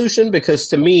at Revolution, because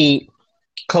to me,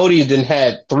 Cody's then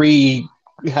had 3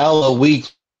 hella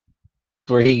weeks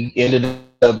where he ended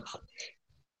up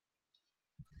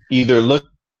either looking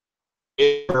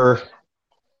or.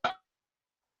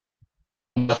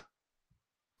 And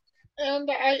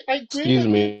I agree Excuse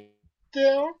me.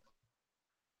 there,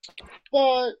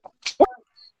 but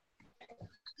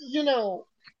you know,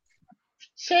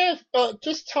 say,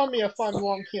 just tell me if I'm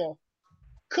wrong here.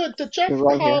 Could the Jeff You're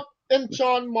right here. Cobb and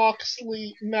John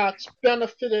Moxley match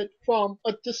benefited from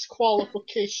a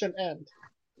disqualification end?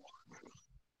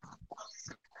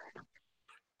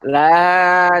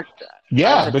 That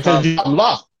Yeah, that's a because tough. you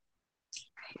lost.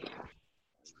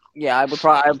 Yeah,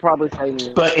 I'd probably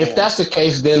say. But if that's the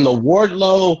case, then the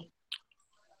Wardlow.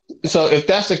 So if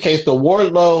that's the case, the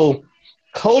Wardlow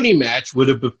Cody match would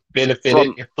have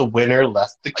benefited if the winner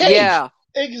left the cage. Yeah,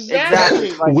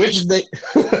 Exactly. Like, Which they.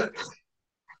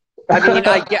 I mean,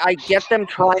 I get them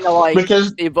trying to like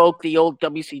Because evoke the old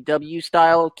WCW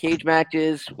style cage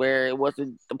matches where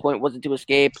the point wasn't to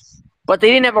escape, but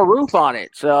they didn't have a roof on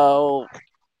it, so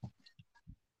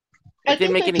I it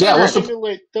didn't think make they any try sense. to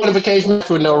emulate what if a cage match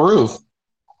with no roof?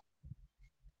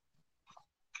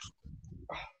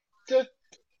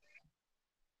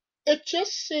 It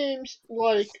just seems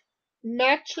like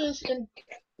matches in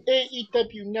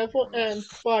AEW never end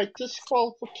by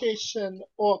disqualification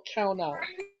or count out.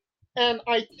 And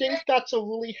I think that's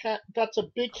that's a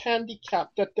big handicap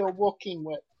that they're working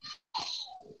with.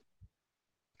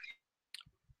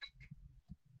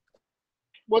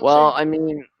 Well, I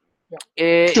mean,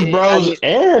 The Bros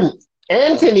and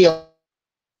Kenny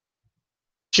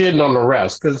shitting on the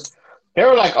refs because they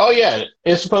were like, "Oh yeah,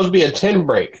 it's supposed to be a 10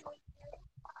 break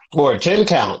or a 10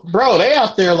 count." Bro, they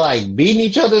out there like beating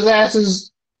each other's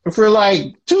asses for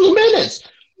like 2 minutes,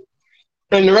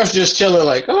 and the refs just chilling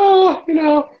like, "Oh,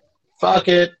 fuck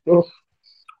it."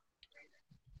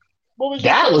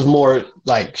 That was more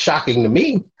like shocking to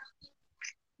me.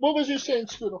 What was you saying,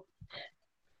 Scooter?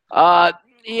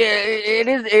 Yeah, it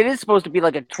is supposed to be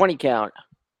like a 20 count.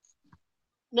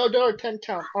 No, there are 10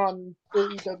 count on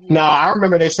AEW. No, I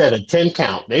remember they said a 10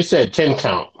 count. They said 10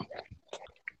 count.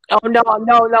 Oh no! I'm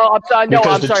sorry. No,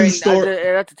 Because I'm the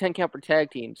sorry. That's a 10 count for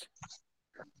tag teams.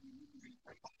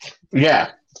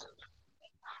 Yeah.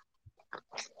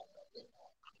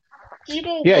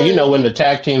 Either Yeah, way, when the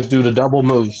tag teams do the double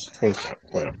moves.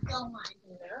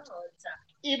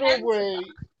 Either way,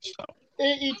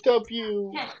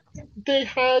 AEW, they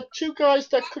had two guys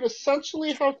that could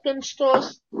essentially have been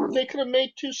stars. They could have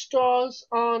made 2 stars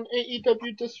on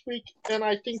AEW this week, and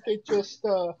I think they just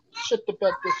shit the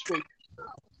bed this week.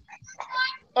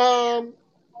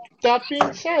 That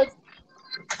being said,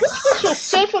 which was your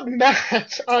favorite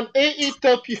match on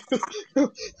AEW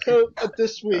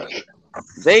this week?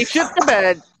 They shit the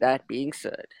bed. That being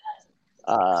said,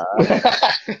 I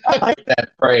like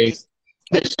that phrase.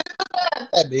 They shit the bed.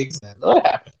 That being said, what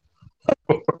happened?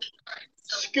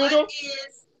 Scooter?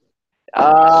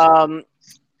 Oh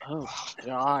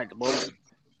God. Well,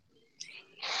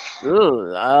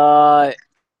 ooh, I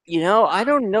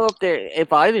don't know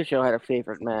if either show had a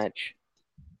favorite match.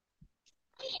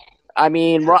 I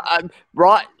mean,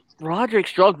 Roderick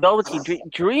Strong Velveteen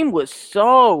Dream was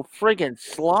so friggin'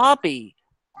 sloppy.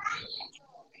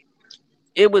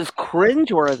 It was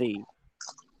cringeworthy.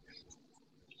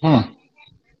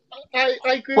 I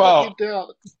agree with you there.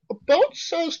 Both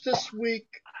shows this week,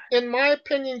 in my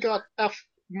opinion, got F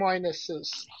minuses.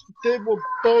 They were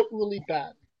both really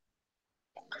bad.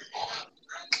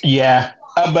 Yeah,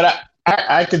 but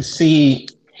I could see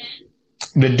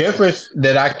the difference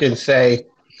that I can say,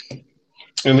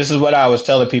 and this is what I was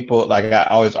telling people. Like I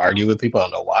always argue with people. I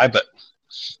don't know why, but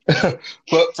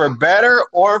but for better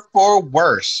or for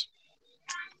worse,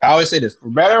 I always say this: for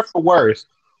better or for worse,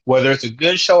 whether it's a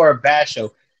good show or a bad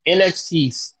show,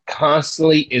 NXT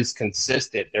constantly is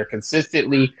consistent. They're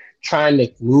consistently trying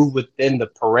to move within the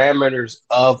parameters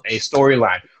of a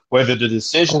storyline. Whether the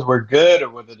decisions were good or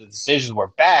whether the decisions were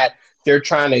bad, they're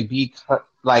trying to be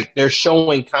like they're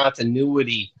showing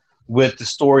continuity with the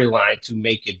storyline to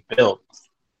make it build.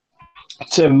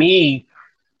 To me,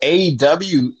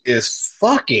 AEW is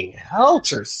fucking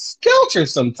helter skelter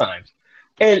sometimes,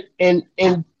 and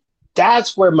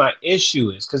that's where my issue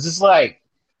is because it's like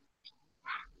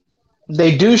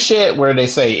they do shit where they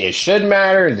say it should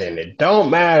matter, then it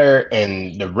don't matter,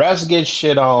 and the refs get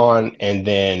shit on, and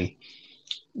then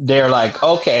they're like,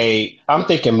 okay, I'm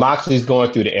thinking Moxley's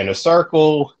going through the inner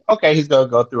circle. Okay, he's going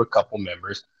to go through a couple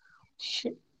members.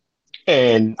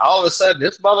 And all of a sudden,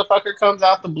 this motherfucker comes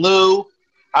out the blue.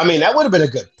 I mean, that would have been a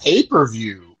good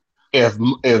pay-per-view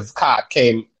if Cobb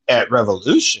came at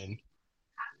Revolution.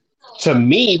 To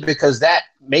me, because that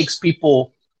makes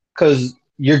people, because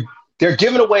they're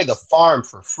giving away the farm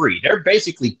for free. They're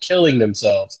basically killing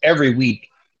themselves every week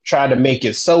trying to make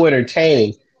it so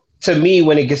entertaining. To me,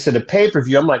 when it gets to the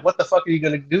pay-per-view, I'm like, what the fuck are you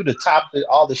going to do to top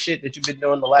all the shit that you've been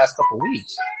doing the last couple of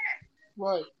weeks?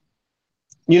 Right.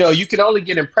 You can only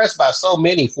get impressed by so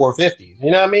many 450s. You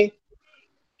know what I mean?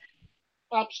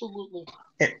 Absolutely.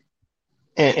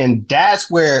 And that's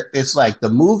where it's like the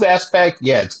move aspect,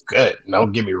 yeah, it's good.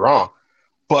 Don't get me wrong.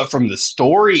 But from the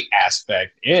story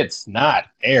aspect, it's not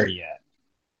there yet.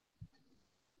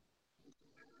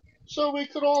 So we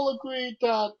could all agree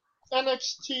that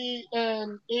NXT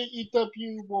and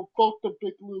AEW were both the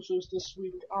big losers this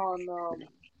week on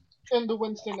in the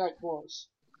Wednesday Night Wars.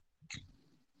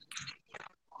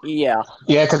 Yeah.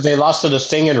 Yeah, because they lost to the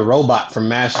Singer the Robot from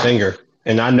Masked Singer.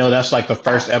 And I know that's like the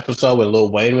first episode when Lil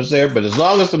Wayne was there, but as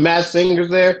long as the Masked Singer's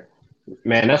there,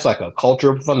 man, that's like a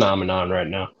cultural phenomenon right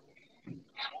now.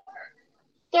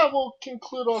 That will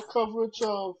conclude our coverage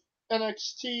of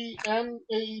NXT and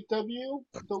AEW,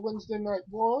 the Wednesday Night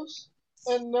Wars.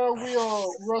 And now we are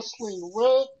wrestling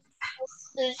with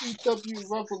AEW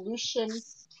Revolution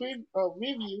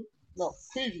preview.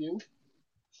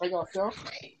 I got there.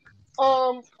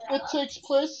 It takes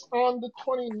place on the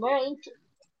 29th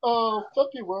of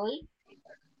February.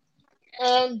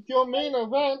 And your main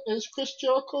event is Chris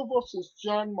Jericho versus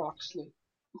Jon Moxley.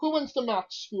 Who wins the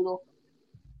match, Scooter?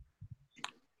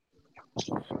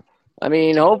 I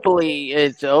mean, hopefully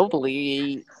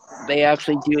they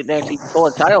actually pull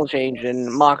a title change and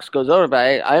Mox goes over.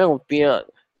 But I don't feel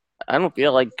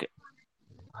like.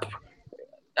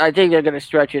 I think they're going to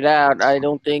stretch it out. I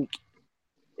don't think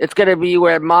it's going to be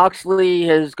where Moxley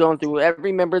has gone through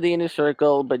every member of the Inner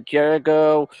Circle, but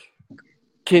Jericho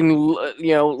can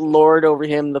lord over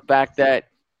him the fact that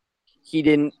he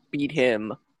didn't beat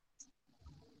him,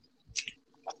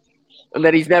 and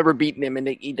that he's never beaten him in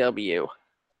the EW.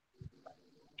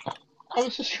 I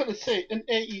was just gonna say in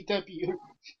AEW.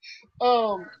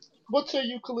 What say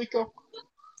you, Kaliko?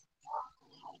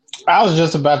 I was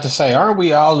just about to say, aren't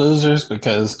we all losers?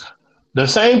 Because the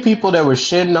same people that were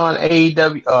shitting on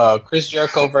AEW, Chris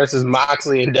Jericho versus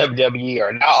Moxley in WWE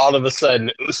are now all of a sudden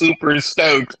super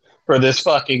stoked for this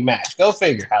fucking match. Go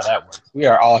figure how that works. We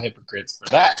are all hypocrites for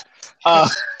that.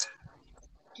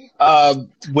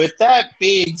 With that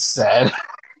being said,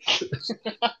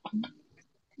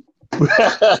 they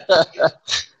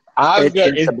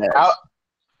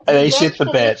shit the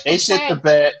bed. They shit the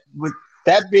bed. With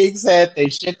that being said, they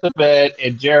shit the bed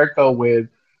and Jericho wins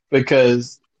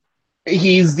because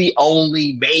he's the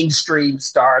only mainstream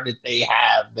star that they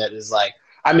have that is like.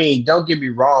 I mean, don't get me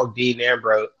wrong, Dean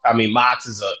Ambrose. I mean, Mox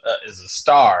is a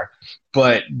star,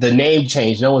 but the name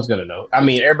change, no one's gonna know. I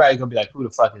mean, everybody's gonna be like, "Who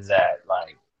the fuck is that?"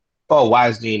 Like, oh, why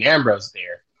is Dean Ambrose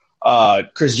there?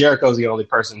 Chris Jericho's the only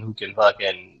person who can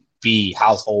fucking be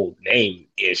household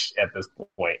name-ish at this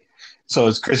point. So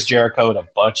it's Chris Jericho and a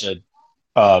bunch of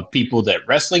people that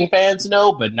wrestling fans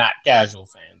know, but not casual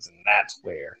fans, and that's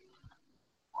where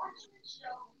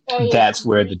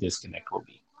the disconnect will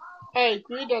be. I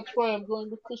agree. That's why I'm going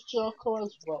with Chris Jericho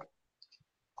as well.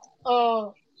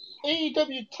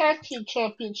 AEW Tag Team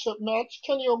Championship match: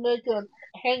 Kenny Omega and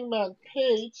Hangman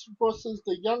Page versus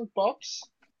the Young Bucks.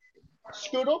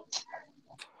 Scooter?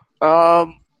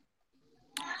 I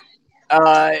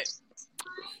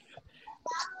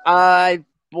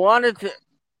want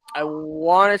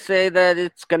to say that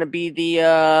it's gonna be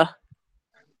the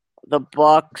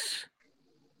Bucks.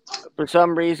 For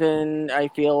some reason, I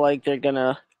feel like they're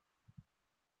gonna.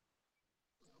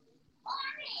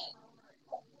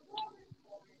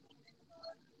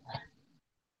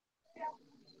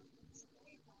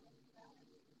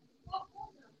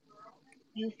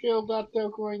 You feel that they're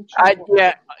going to? I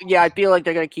feel like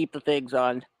they're gonna keep the things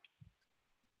on.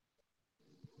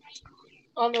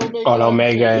 On Omega. On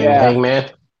Omega and Hangman.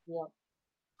 Yeah.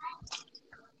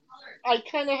 I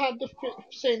kind of had the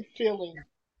same feeling.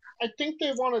 I think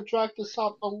they want to drag this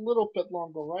out a little bit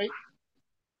longer, right?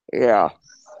 Yeah.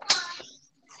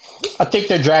 I think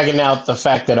they're dragging out the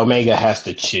fact that Omega has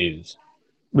to choose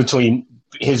between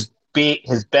his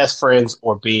best friends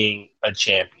or being a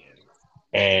champion,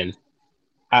 and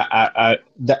I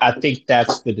think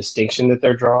that's the distinction that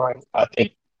they're drawing. I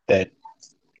think that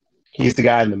he's the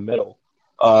guy in the middle.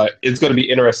 It's going to be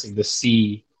interesting to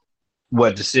see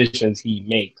what decisions he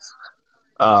makes.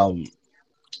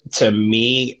 To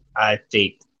me, I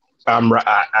think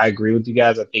I agree with you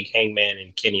guys. I think Hangman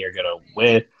and Kenny are going to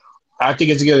win. I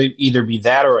think it's going to either be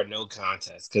that or a no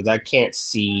contest because I can't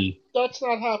see. That's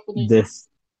not happening. This.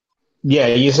 Yeah,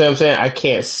 you see what I'm saying? I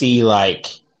can't see like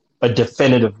a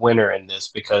definitive winner in this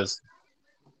because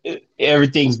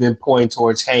everything's been pointing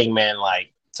towards Hangman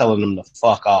like telling them to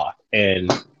fuck off,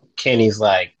 and Kenny's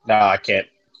like, "No, I can't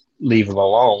leave them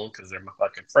alone because they're my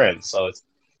fucking friends." So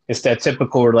it's that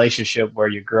typical relationship where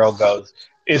your girl goes,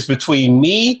 "It's between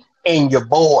me and your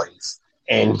boys,"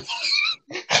 and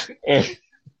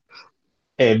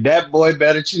that boy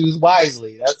better choose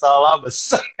wisely. That's all I'm gonna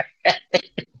say.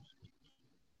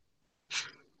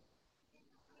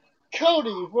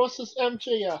 Cody versus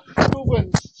MJF. Who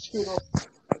wins, Scooter?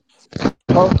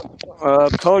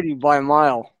 Cody by a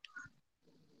mile.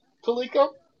 Kaliko?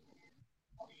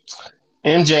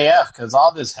 MJF, because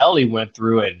all this hell he went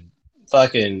through, and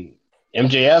fucking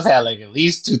MJF had like at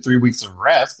least 2-3 weeks of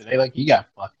rest, and he got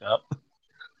fucked up.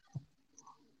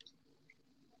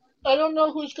 I don't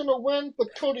know who's gonna win,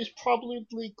 but Cody's probably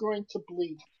going to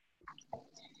bleed.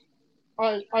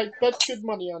 I bet good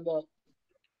money on that.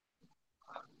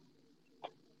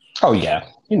 Oh yeah,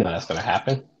 you know that's gonna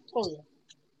happen. Oh yeah.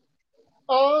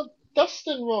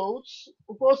 Dustin Rhodes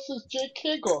versus Jake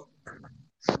Hager.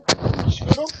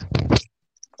 Scooter?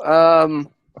 I'm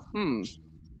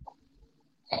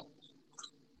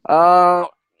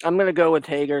gonna go with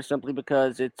Hager simply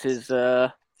because it's his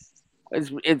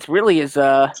it's really his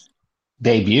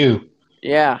Debut.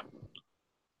 yeah.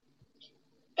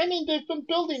 I mean, they've been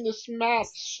building this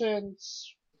match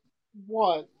since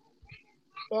what?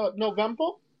 November?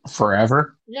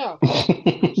 Forever. Yeah.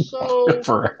 So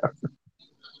Forever.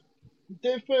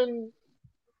 they've been.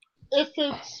 If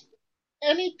it's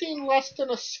anything less than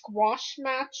a squash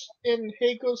match in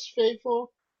Hager's favor,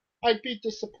 I'd be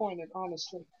disappointed,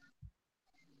 honestly.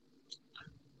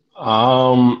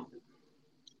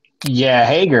 Yeah,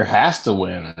 Hager has to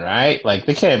win, right? Like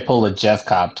they can't pull a Jeff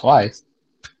Cobb twice.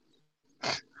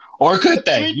 Or could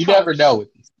they? You never know.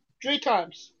 3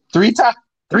 times. 3 times.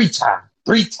 3 times.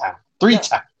 3 times. 3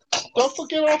 times. Don't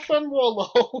forget our friend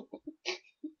Warlow.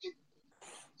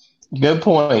 Good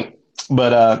point.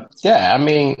 But yeah, I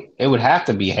mean, it would have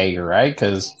to be Hager, right?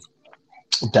 Because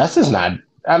Dustin's not.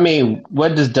 I mean,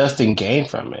 what does Dustin gain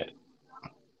from it?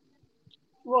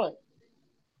 Right.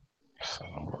 So,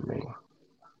 I mean,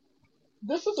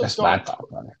 this is that's a my thought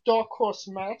about it. dark horse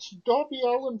match. Darby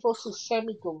Allin versus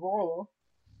Sammy Guevara.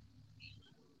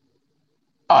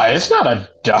 Oh, it's not a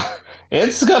dark.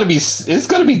 It's gonna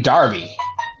be Darby.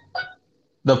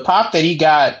 The pop that he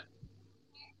got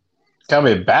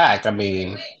coming back. I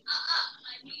mean,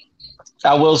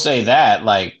 I will say that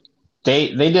like they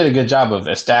did a good job of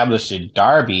establishing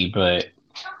Darby, but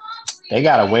they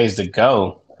got a ways to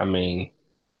go. I mean,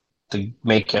 to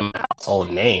make him a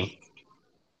household name.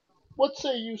 What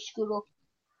say you, Scooter?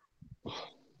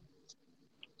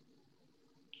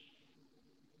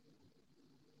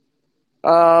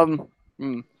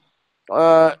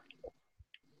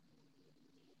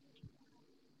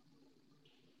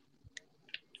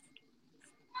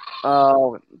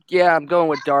 Yeah, I'm going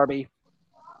with Darby.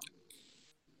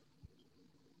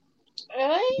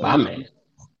 My man.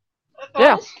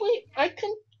 Honestly, I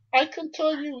can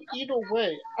tell you either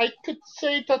way. I could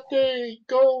say that they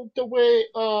go the way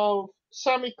of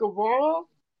Sammy Guevara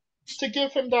to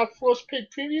give him that first paid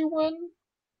preview win,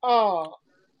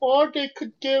 or they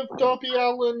could give Darby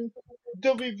Allin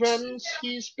the revenge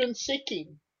he's been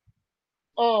seeking,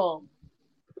 and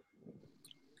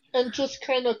just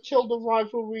kind of kill the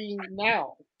rivalry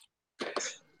now.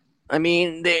 I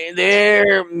mean,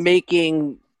 they're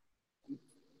making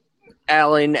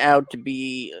Allin out to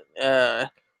be, I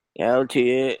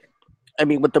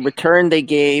mean, with the return they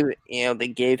gave, they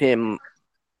gave him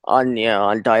on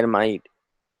Dynamite.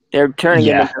 They're turning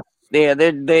him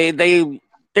into,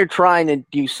 they're trying to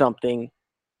do something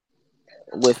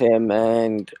with him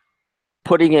and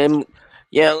putting him,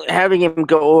 having him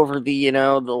go over the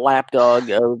the lapdog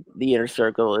of the Inner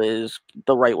Circle is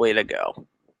the right way to go.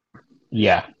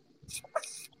 Yeah,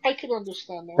 I can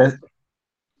understand that.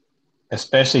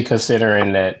 Especially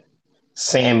considering that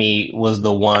Sammy was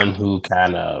the one who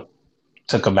kind of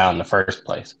took him out in the first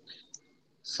place.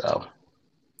 So.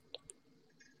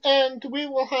 And we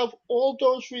will have all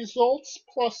those results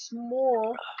plus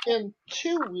more in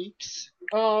 2 weeks,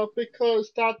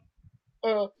 because that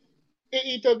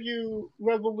AEW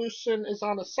Revolution is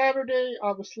on a Saturday.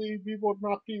 Obviously, we will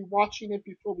not be watching it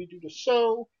before we do the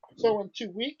show, so in 2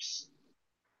 weeks.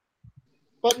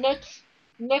 But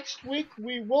next week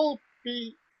we will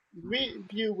be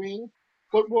reviewing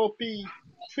what we'll be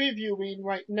previewing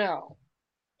right now.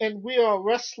 And we are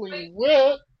wrestling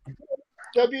with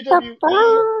WWE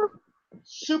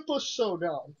Super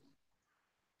Showdown.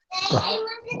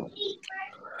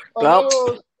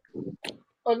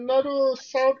 Another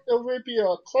Saudi Arabia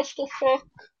clusterfuck.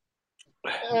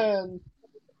 And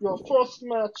your first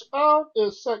match out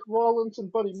is Seth Rollins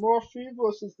and Buddy Murphy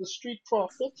versus the Street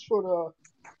Profits for the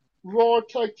Raw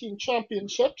Tag Team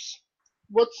Championships.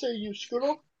 What say you,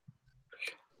 Scooter?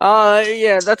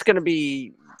 Yeah, that's gonna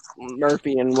be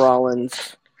Murphy and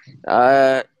Rollins.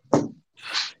 I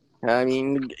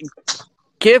mean,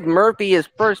 give Murphy his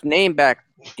first name back,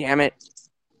 damn it.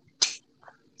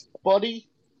 Buddy?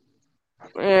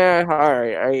 Yeah,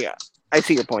 alright, I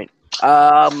see your point.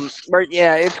 But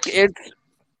yeah, it's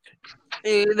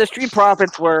the Street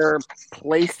Profits were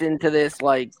placed into this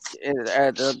like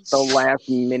at the last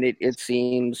minute. It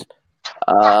seems,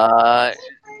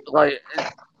 like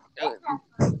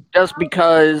just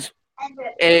because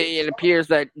it appears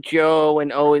that Joe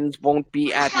and Owens won't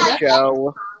be at the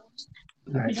show,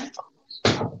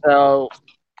 so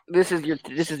this is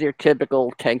your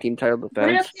typical tag team title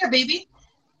Bring it up defense. here, baby.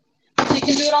 You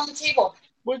can do it on the table.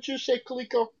 What'd you say,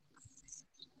 Kaliko?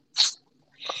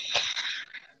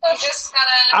 So just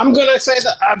gotta. I'm gonna say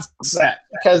the upset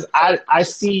because I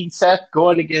see Seth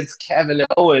going against Kevin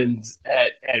Owens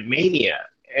at Mania,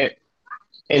 and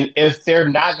if they're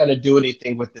not gonna do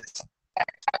anything with the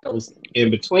titles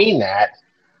in between that,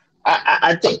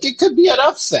 I think it could be an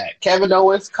upset. Kevin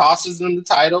Owens costs them the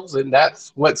titles, and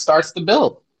that's what starts the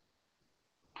build.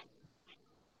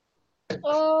 I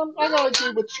gotta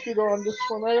agree with Scooter on this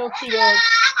one. I don't see the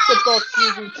Bucks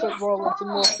using Seth Rollins and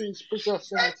Morpheus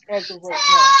possessing it as of right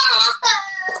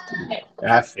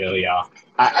now. I feel y'all.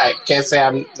 I can't say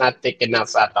I'm not thinking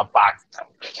outside the box.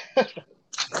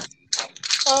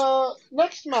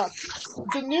 Next match,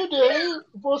 The New Day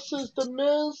versus The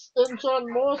Miz and John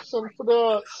Morrison for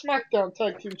the SmackDown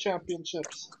Tag Team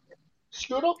Championships.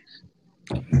 Scooter?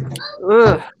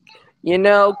 Ugh. You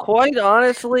know, quite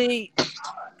honestly,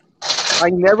 I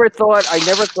never thought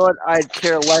I'd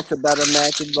care less about a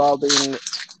match involving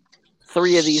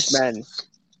three of these men,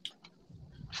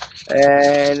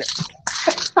 and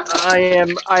I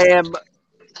am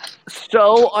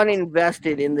so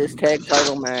uninvested in this tag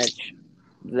title match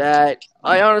that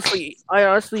I honestly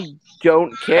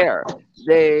don't care.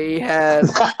 They have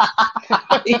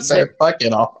He said, "Fuck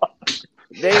it all."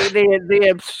 they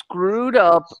have screwed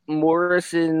up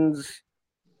Morrison's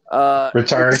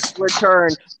return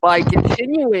by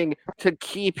continuing to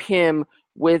keep him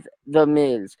with the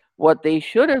Miz. What they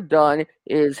should have done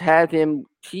is have him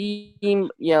team,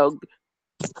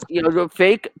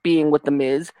 fake being with the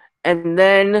Miz, and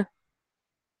then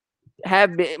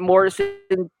have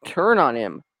Morrison turn on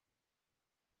him.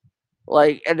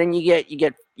 Like, and then you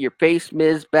get your face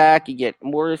Miz back. You get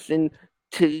Morrison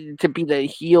to be the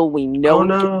heel we know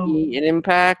to be an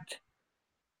Impact.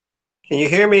 Can you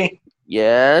hear me?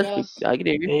 Yes. I can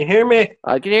hear you. Can you hear me?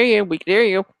 I can hear you. We can hear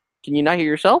you. Can you not hear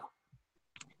yourself?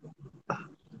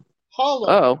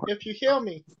 Holla, if you hear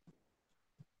me.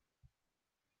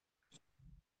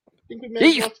 I think we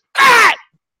may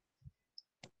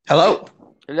Hello?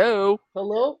 Hello?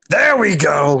 Hello? There we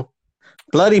go.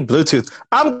 Bloody Bluetooth.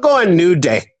 I'm going New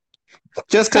Day.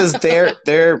 Just because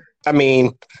they're, I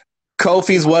mean,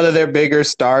 Kofi's one of their bigger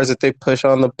stars that they push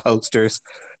on the posters.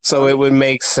 So it would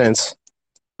make sense.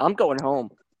 I'm going home.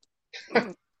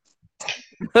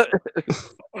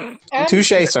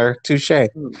 Touche, sir. Touche.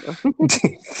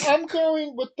 I'm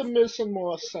going with the Miz and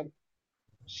Morrison.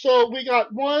 So we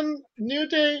got one New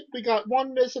Day, we got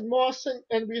one Miz and Morrison,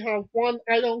 and we have one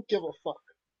I don't give a fuck.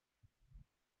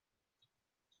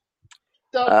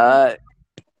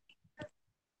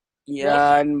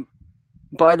 Yeah, and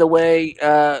by the way,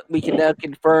 we can now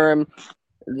confirm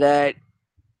that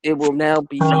it will now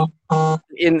be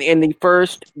in the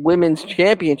first women's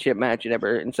championship match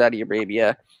ever in Saudi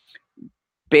Arabia.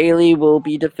 Bayley will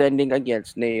be defending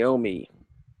against Naomi.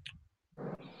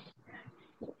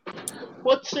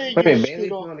 What say Wait, you, Bayley's Scooter?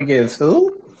 going against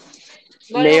who?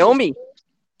 Naomi.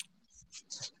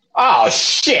 Oh,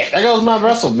 shit. There goes my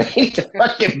WrestleMania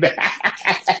fucking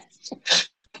match.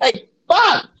 Hey,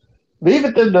 fuck. Leave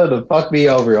it to fuck me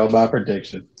over on my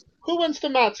prediction. Who wins the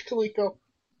match, Kaliko?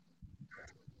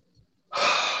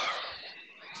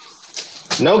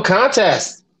 No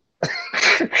contest.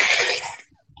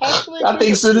 Actually, I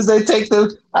think as soon as they take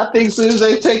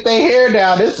their hair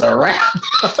down, it's a wrap.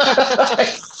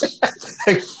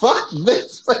 Like, fuck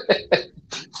this.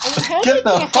 Get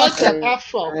the fuck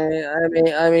out.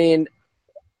 I mean,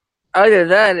 other than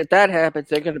that, if that happens,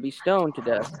 they're going to be stoned to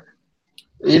death.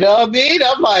 You know what I mean?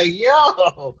 I'm like,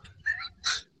 yo,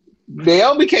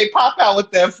 Naomi can't pop out with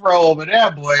that fro over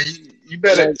there, boy. You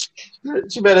better,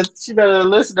 she better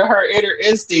listen to her inner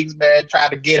instincts, man. Try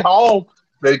to get home,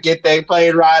 better get that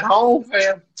plane ride home,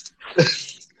 fam.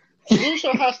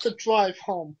 Loser has to drive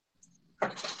home.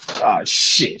 Oh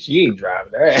shit, she ain't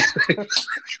driving her ass.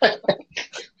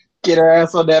 Get her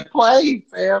ass on that plane,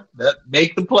 fam.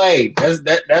 Make the plane.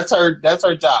 That's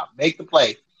her job. Make the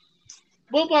plane.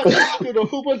 What about you, Scooter?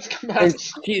 Who wins the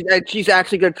match? She's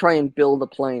actually going to try and build a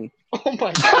plane. Oh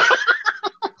my god.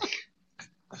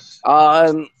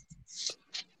 I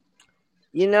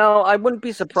wouldn't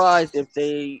be surprised if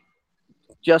they,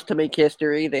 just to make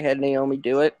history, they had Naomi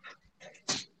do it.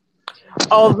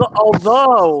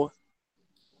 Although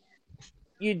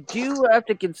you do have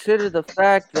to consider the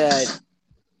fact that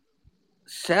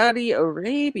Saudi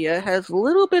Arabia has a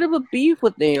little bit of a beef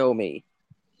with Naomi.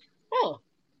 Huh.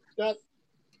 That.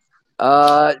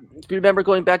 If you remember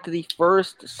going back to the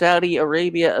first Saudi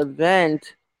Arabia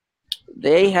event,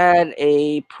 they had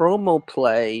a promo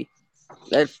play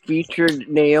that featured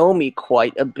Naomi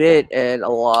quite a bit, and a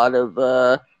lot of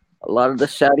the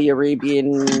Saudi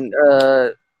Arabian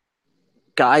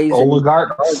guys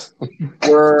Oligarchs.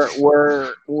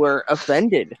 were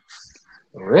offended.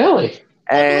 Really?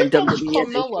 I And believe that was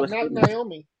WWE Carmella, not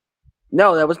Naomi.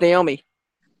 No, that was Naomi.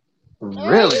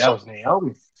 Really? That was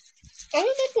Naomi. I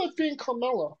remember it being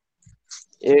Carmella.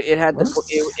 It had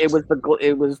it was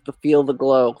the feel the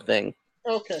glow thing.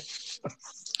 Okay.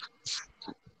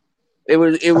 It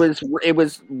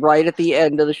was right at the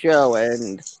end of the show,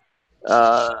 and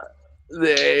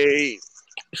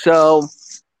so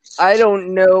I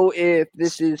don't know if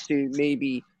this is to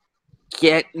maybe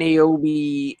get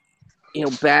Naomi,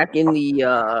 back in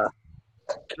the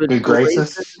good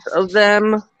graces of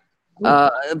them.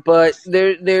 But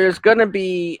there's gonna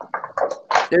be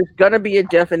a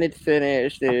definite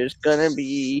finish. It's gonna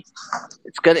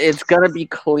be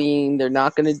clean. They're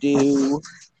not gonna do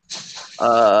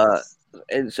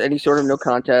it's any sort of no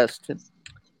contest.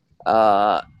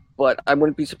 But I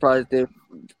wouldn't be surprised if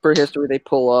for history they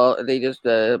just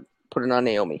put it on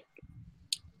Naomi.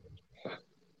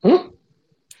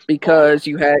 Because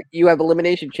you have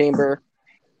Elimination Chamber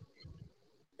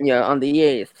on the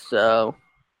 8th, so.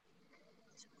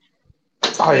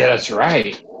 Oh yeah, that's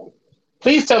right.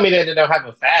 Please tell me that they don't have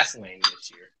a fast lane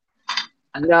this year.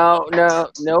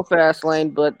 No fast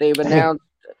lane, but they've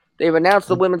announced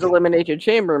the Women's Elimination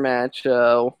Chamber match,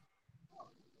 so.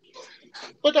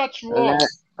 But that's Raw.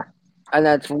 And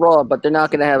that's Raw, but they're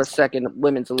not going to have a second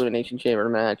Women's Elimination Chamber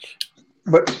match.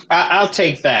 But I'll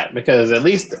take that because at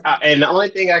least, and the only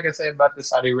thing I can say about the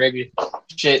Saudi Arabia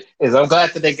shit is I'm glad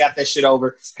that they got that shit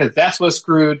over because that's what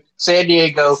screwed San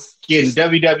Diego getting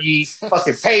WWE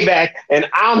fucking payback, and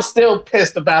I'm still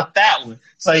pissed about that one.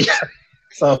 So yeah,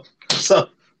 so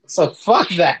fuck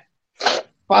that.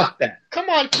 Fuck that. Come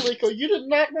on, Kaliko. You did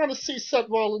not want to see Seth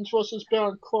Rollins versus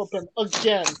Baron Corbin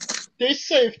again. They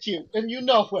saved you, and you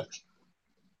know it.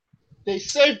 They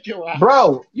saved your ass.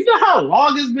 Bro, you know how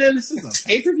long it's been since a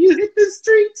pay-per-view hit the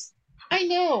streets? I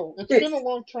know. It's been a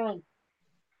long time.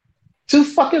 Too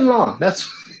fucking long. That's...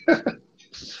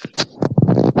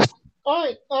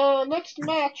 Alright, next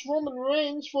match, Roman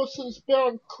Reigns versus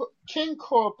Baron King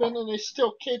Corbin in a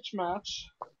steel cage match.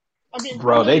 I mean,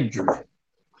 bro, they drew. How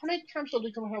many times are they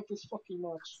going to have this fucking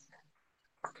match?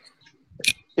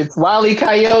 It's Wile E.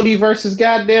 Coyote versus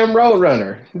goddamn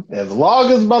Roadrunner. As long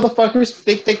as motherfuckers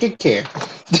think they can care.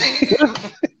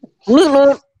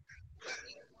 Motherfucker.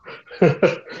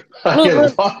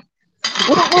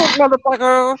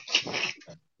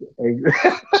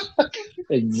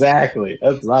 Exactly.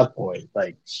 That's my point.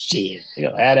 Like, shit.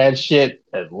 They'll add that shit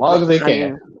as long as they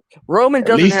can. Roman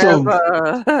doesn't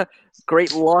have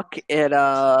great luck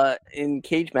in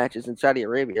cage matches in Saudi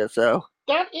Arabia, so.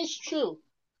 That is true.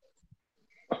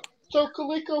 So,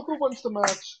 Kaliko, who wins the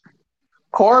match?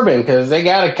 Corbin, because they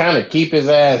got to kind of keep his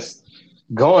ass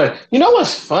going. You know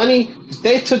what's funny?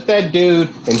 They took that dude,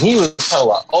 and he was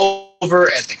hella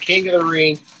over at the King of the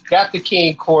Ring, got the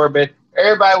King Corbin.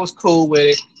 Everybody was cool with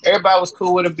it. Everybody was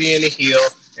cool with him being a heel.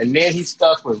 And then he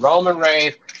stuck with Roman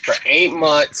Reigns for 8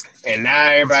 months, and now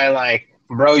everybody like,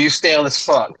 bro, you stale as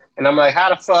fuck. And I'm like, how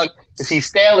the fuck is he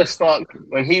stale as fuck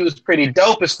when he was pretty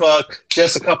dope as fuck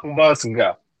just a couple months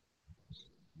ago?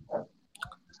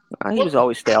 He was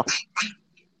always stale.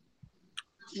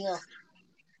 Yeah.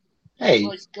 Hey,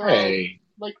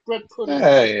 like bread pudding.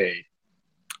 Hey.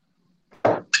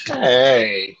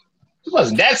 He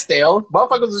wasn't that stale.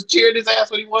 Motherfuckers was cheering his ass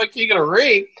when he won King of the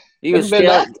Ring. He was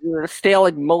stale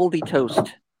like moldy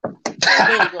toast.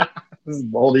 There you go. This is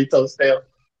moldy toast stale.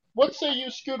 What say you,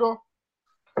 Scooter?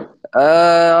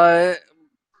 I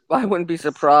wouldn't be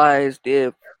surprised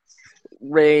if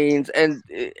Reigns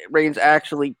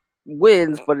actually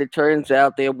wins, but it turns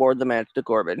out they award the match to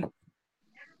Corbin.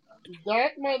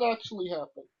 That might actually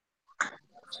happen.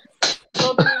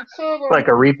 Like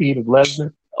a repeat of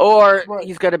Lesnar? Or right.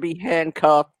 He's going to be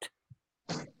handcuffed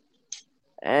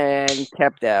and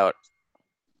kept out.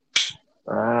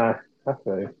 I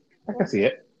can see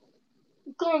it.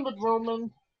 Going with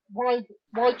Roman. Why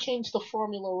change the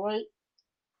formula,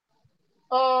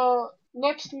 right?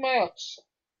 Next match.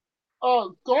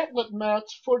 Gauntlet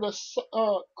match for the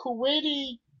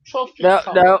Kuwaiti Trophy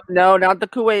Cup. No, not the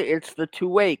Kuwait. It's the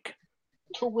Tuwake.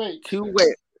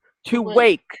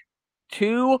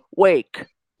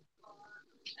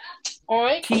 All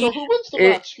right. So who wins the it-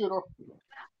 match, Scooter?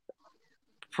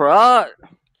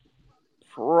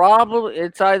 Probably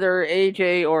it's either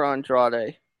AJ or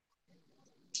Andrade.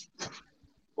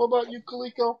 What about you,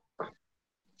 Kaliko?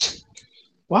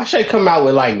 Why should I come out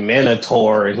with like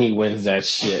Minotaur and he wins that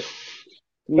shit?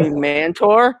 You mean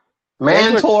Mantor?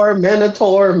 Minotaur.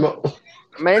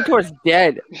 Mantor's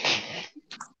dead.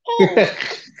 Oh,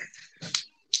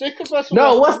 they could wrestle.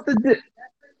 No, what's the?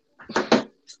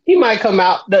 He might come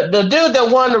out. The dude that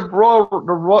won the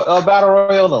Battle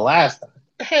Royal the last time.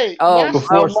 Hey,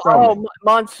 before Strowman.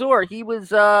 Mansoor. He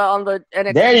was on the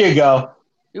NXT. There you go.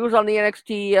 He was on the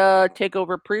NXT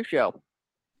Takeover pre-show.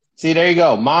 See, there you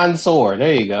go. Mansoor.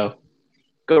 There you go.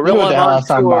 Gorilla You know what the hell I was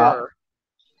talking about.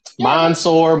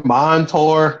 Mansoor.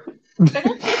 Mansoor. I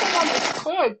don't think I'm on the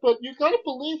card, but you gotta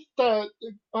believe that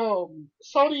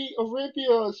Saudi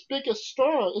Arabia's biggest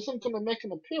star isn't gonna make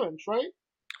an appearance, right?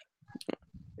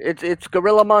 It's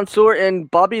Gorilla Mansoor and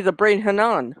Bobby the Brain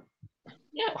Hanan.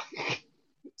 Yeah.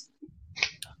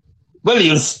 Will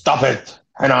you stop it,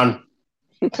 Hanan?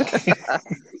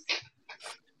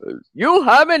 You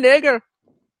have a nigger.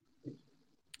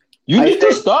 You need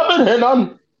to stop it,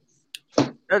 Hanan.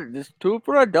 It's $2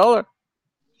 for $1.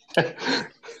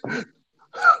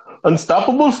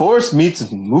 Unstoppable force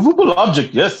meets movable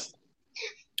object. Yes.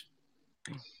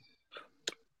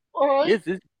 All right. Yes,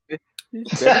 it's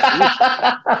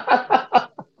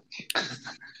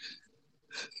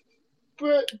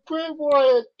Bray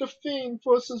Wyatt, The Fiend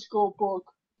versus Goldberg.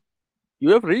 You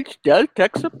have reached Dell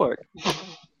Tech Support.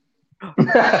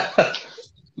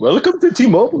 Welcome to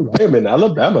T-Mobile. I am in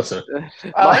Alabama, sir.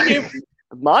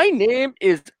 My name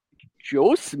is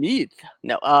Joe Smith.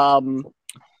 No,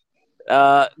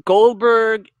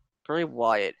 Goldberg, Bray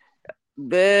Wyatt.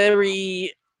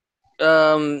 Very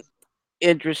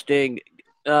interesting.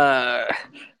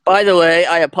 By the way,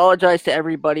 I apologize to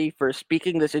everybody for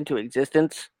speaking this into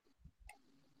existence.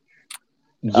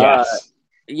 Yes.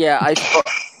 Yeah, I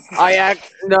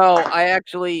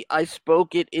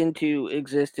spoke it into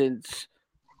existence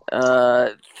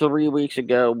 3 weeks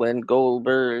ago when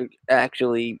Goldberg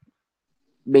actually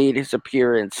made his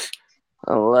appearance.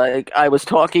 Like, I was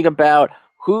talking about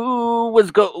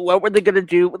what were they gonna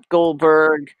do with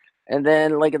Goldberg, and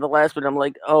then like in the last one, I'm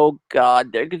like, oh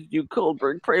god, they're gonna do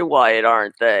Goldberg Bray Wyatt,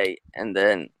 aren't they? And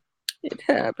then it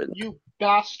happened. You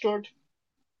bastard.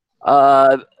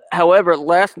 However,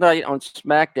 last night on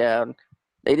SmackDown,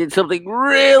 they did something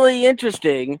really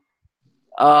interesting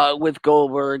with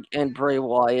Goldberg and Bray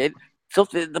Wyatt. So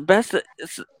they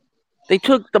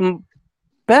took the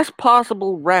best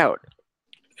possible route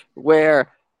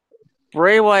where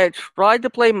Bray Wyatt tried to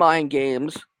play mind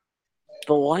games.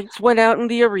 The lights went out in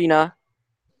the arena.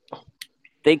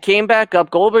 They came back up.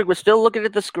 Goldberg was still looking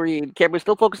at the screen. Camera was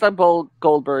still focused on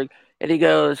Goldberg. And he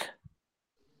goes,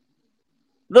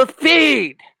 "The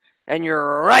Fiend! And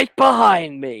you're right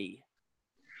behind me."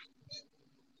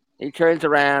 He turns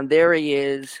around. There he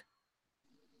is.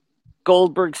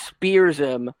 Goldberg spears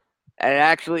him. And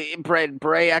actually,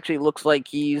 Bray actually looks like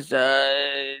he's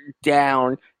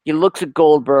down. He looks at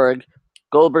Goldberg.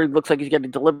 Goldberg looks like he's going to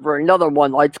deliver another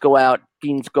one. Lights go out.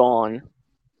 Fiend's gone.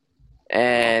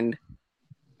 And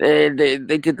they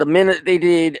did the minute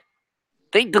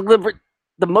they delivered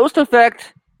the most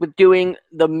effect with doing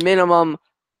the minimum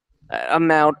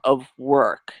amount of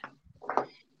work.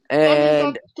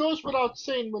 And that goes without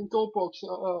saying when Goldberg's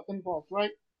involved,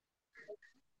 right?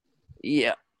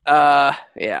 Yeah.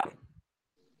 Yeah.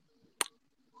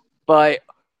 But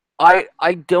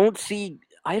I don't see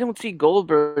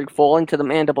Goldberg falling to the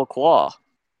mandible claw.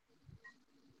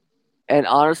 And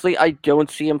honestly, I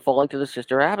don't see him falling to the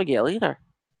Sister Abigail either.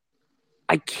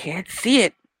 I can't see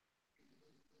it.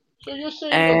 So you're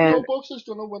saying that Goldberg is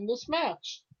gonna win this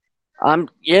match? I'm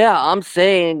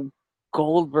saying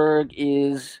Goldberg's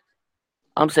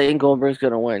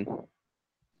gonna win.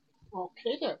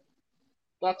 Okay then.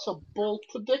 That's a bold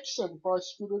prediction by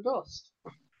Scooter Dust.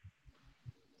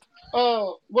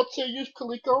 What say you,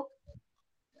 Kaliko?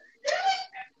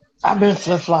 I've been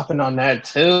flip-flopping on that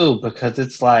too, because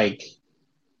it's like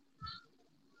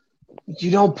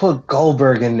you don't put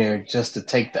Goldberg in there just to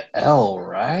take the L,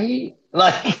 right?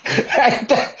 Like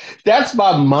that's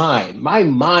my mind. My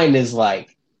mind is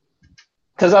like,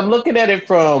 because I'm looking at it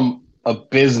from a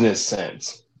business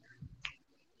sense.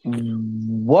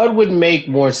 What would make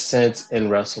more sense in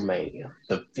WrestleMania?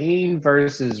 The Fiend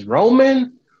versus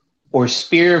Roman or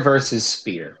Spear versus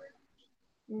Spear?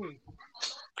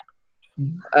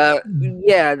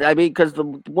 Yeah, I mean, because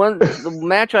the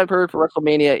match I've heard for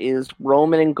WrestleMania is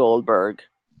Roman and Goldberg.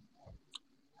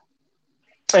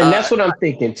 And that's what I'm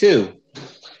thinking too.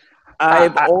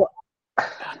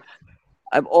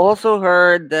 I've also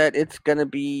heard that it's going to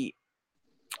be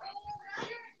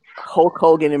Hulk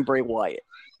Hogan and Bray Wyatt.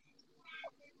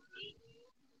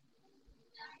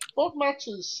 Both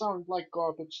matches sound like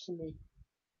garbage to me.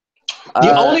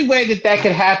 The only way that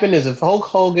could happen is if Hulk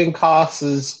Hogan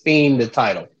costs Fiend the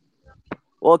title.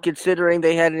 Well, considering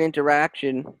they had an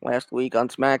interaction last week on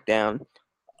SmackDown.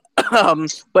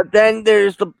 But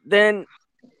then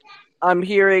I'm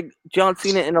hearing John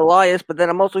Cena and Elias, but then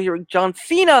I'm also hearing John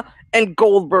Cena and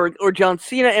Goldberg or John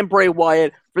Cena and Bray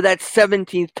Wyatt for that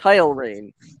 17th title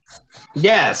reign.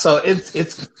 Yeah, so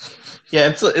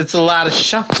it's a lot of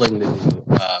shuffling to do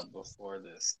before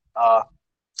this.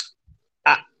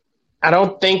 I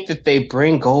don't think that they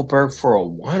bring Goldberg for a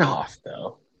one-off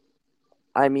though.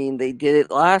 I mean, they did it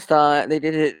last time. They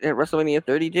did it at WrestleMania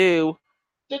 32.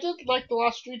 They did like the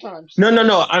last 3 times. No.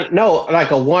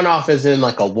 Like a one-off is in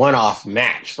like a one-off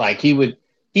match. Like he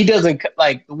doesn't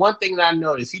like the one thing that I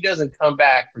noticed. He doesn't come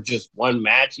back for just one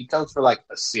match. He comes for like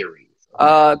a series.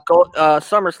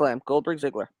 SummerSlam, Goldberg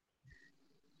Ziggler.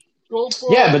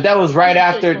 Goldberg, Yeah, but that was right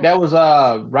after. That was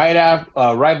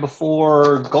right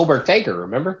before Goldberg Taker.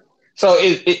 Remember? So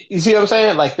you see what I'm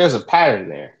saying? Like there's a pattern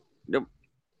there. Yep.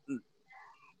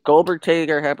 Goldberg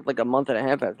Taker happened like a month and a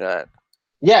half after that.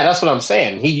 Yeah, that's what I'm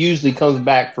saying. He usually comes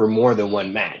back for more than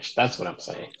one match. That's what I'm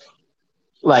saying.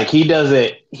 Like he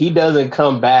doesn't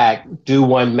come back, do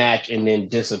one match, and then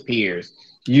disappears.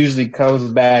 Usually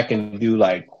comes back and do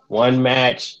like one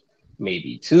match,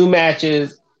 maybe two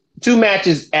matches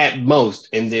at most,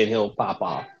 and then he'll pop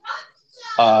off.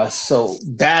 So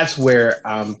that's where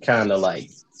I'm kind of like,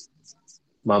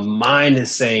 my mind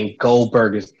is saying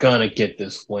Goldberg is gonna get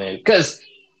this win because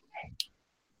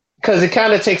it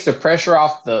kind of takes the pressure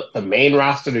off the main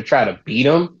roster to try to beat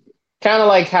him. Kind of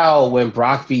like how when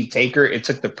Brock beat Taker, it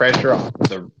took the pressure off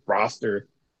the roster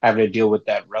having to deal with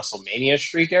that WrestleMania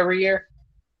streak every year.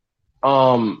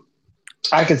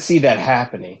 I could see that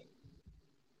happening.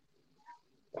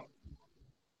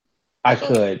 I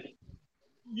could.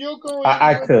 You're going.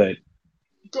 I could.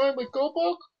 Going with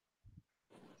Goldberg?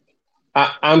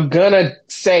 I'm gonna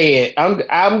say it.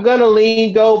 I'm gonna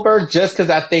lean Goldberg just because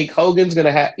I think Hogan's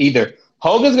gonna have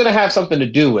something to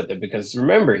do with it, because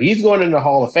remember, he's going into the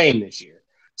Hall of Fame this year.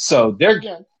 So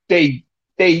they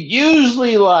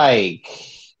usually like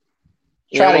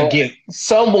try to get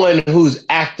someone who's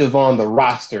active on the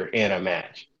roster in a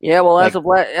match. Yeah, well, as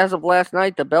of last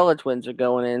night, the Bella Twins are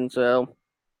going in. So,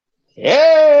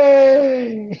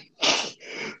 yay!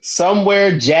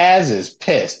 Somewhere Jazz is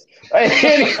pissed.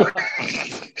 Anyway.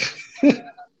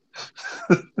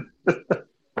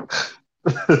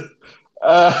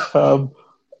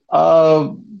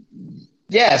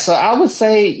 Yeah, so I would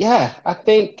say, yeah, I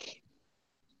think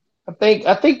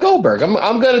Goldberg.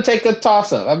 I'm gonna take a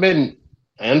toss up. I've been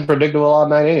unpredictable all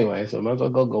night anyway, so might as well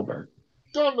go Goldberg.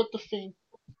 Going with the Fiend.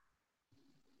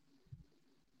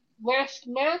 Last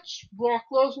match, Brock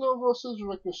Lesnar versus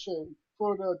Ricochet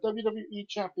for the WWE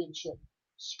Championship.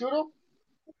 Scooter?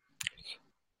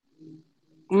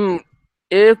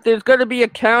 If there's going to be a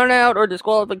count out or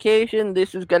disqualification,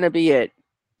 this is going to be it.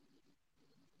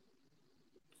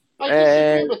 I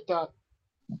disagree with that.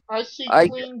 I see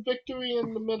clean victory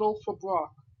in the middle for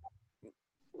Brock.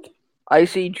 I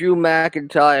see Drew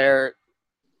McIntyre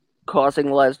causing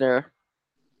Lesnar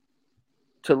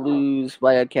to lose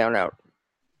by a count out.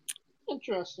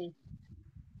 Interesting.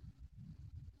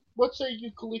 What say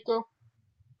you, Kaliko?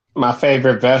 My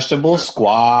favorite vegetable,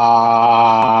 squash.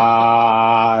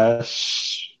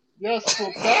 Yes,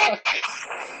 we're back.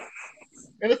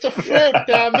 And it's a fruit,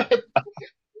 damn it.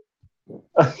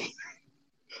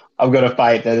 I'm going to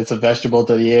fight that it's a vegetable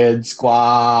to the end. Squash.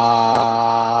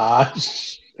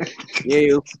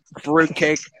 You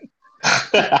fruitcake.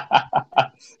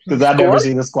 Because I've never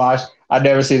seen a squash. I've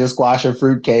never seen a squash or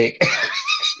fruitcake.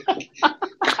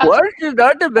 Squash is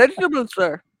not a vegetable,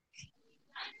 sir.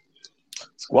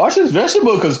 Squash is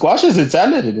vegetable because squash is a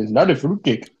salad. It is not a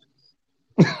fruitcake.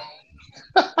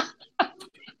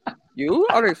 You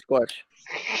are a squash.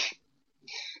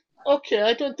 Okay,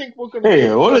 I don't think we're going to... Hey,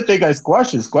 the only thing I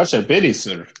squash is squash a penny,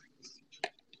 sir.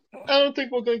 I don't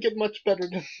think we're going to get much better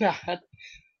than that.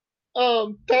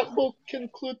 That will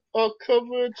conclude our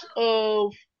coverage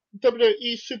of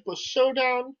WWE Super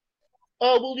Showdown.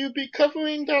 Will you be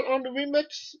covering that on the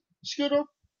remix, Scooter?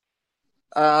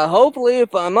 Hopefully,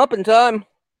 if I'm up in time.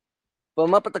 If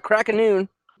I'm up at the crack of noon.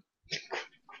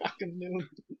 Crack of noon.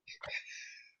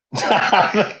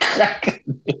 Crack of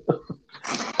noon.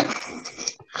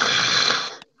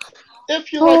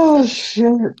 If you like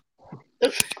shit.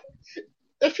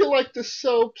 If you like the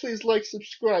show, please like,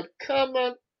 subscribe,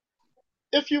 comment.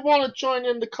 If you want to join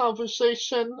in the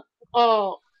conversation,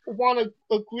 want to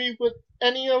agree with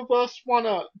any of us, want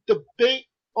to debate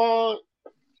our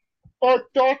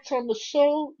thoughts on the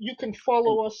show, you can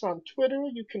follow us on Twitter.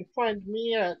 You can find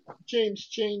me at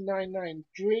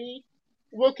JamesJ993.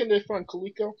 Where can they find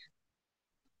Kaliko?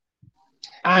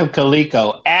 I'm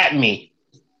Kaliko. At me.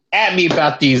 At me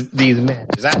about these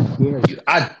matches. I dare you.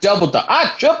 I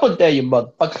triple dare you,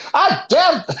 motherfucker. I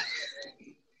dare.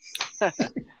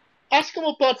 Ask him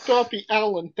about Darby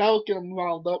Allin. That'll get him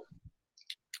riled up.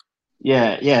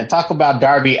 Yeah. Talk about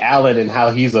Darby Allin and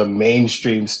how he's a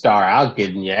mainstream star. I'll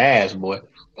get in your ass, boy.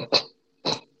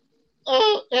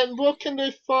 And where can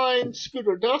they find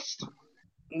Scooter Dust?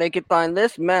 They can find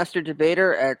this master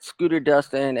debater at Scooter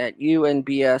Dust and at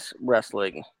UNBS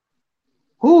Wrestling.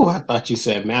 Ooh, I thought you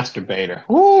said masturbator.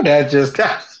 Ooh, that just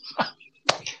got.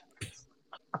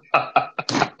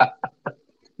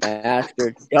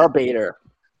 Master debater.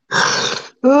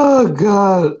 Oh,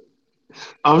 God.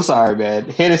 I'm sorry, man.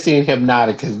 Hennessy and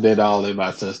Hypnotic has been all in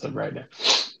my system right now.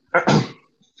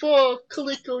 For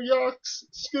Kaliko Yachts,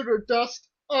 Scooter Dust,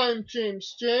 I'm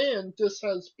James J, and this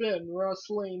has been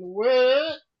Wrestling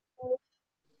with...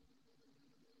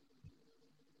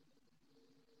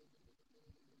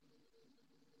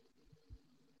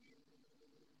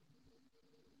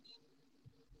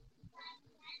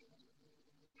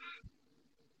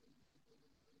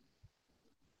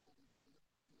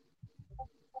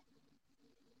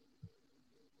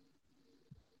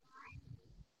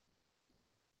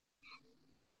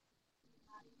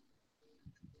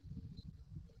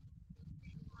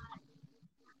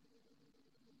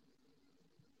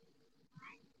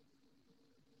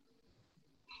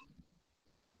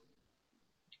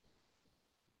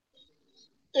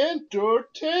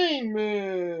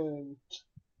 Entertainment.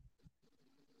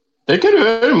 They could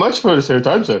have had much for the same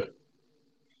time, sir.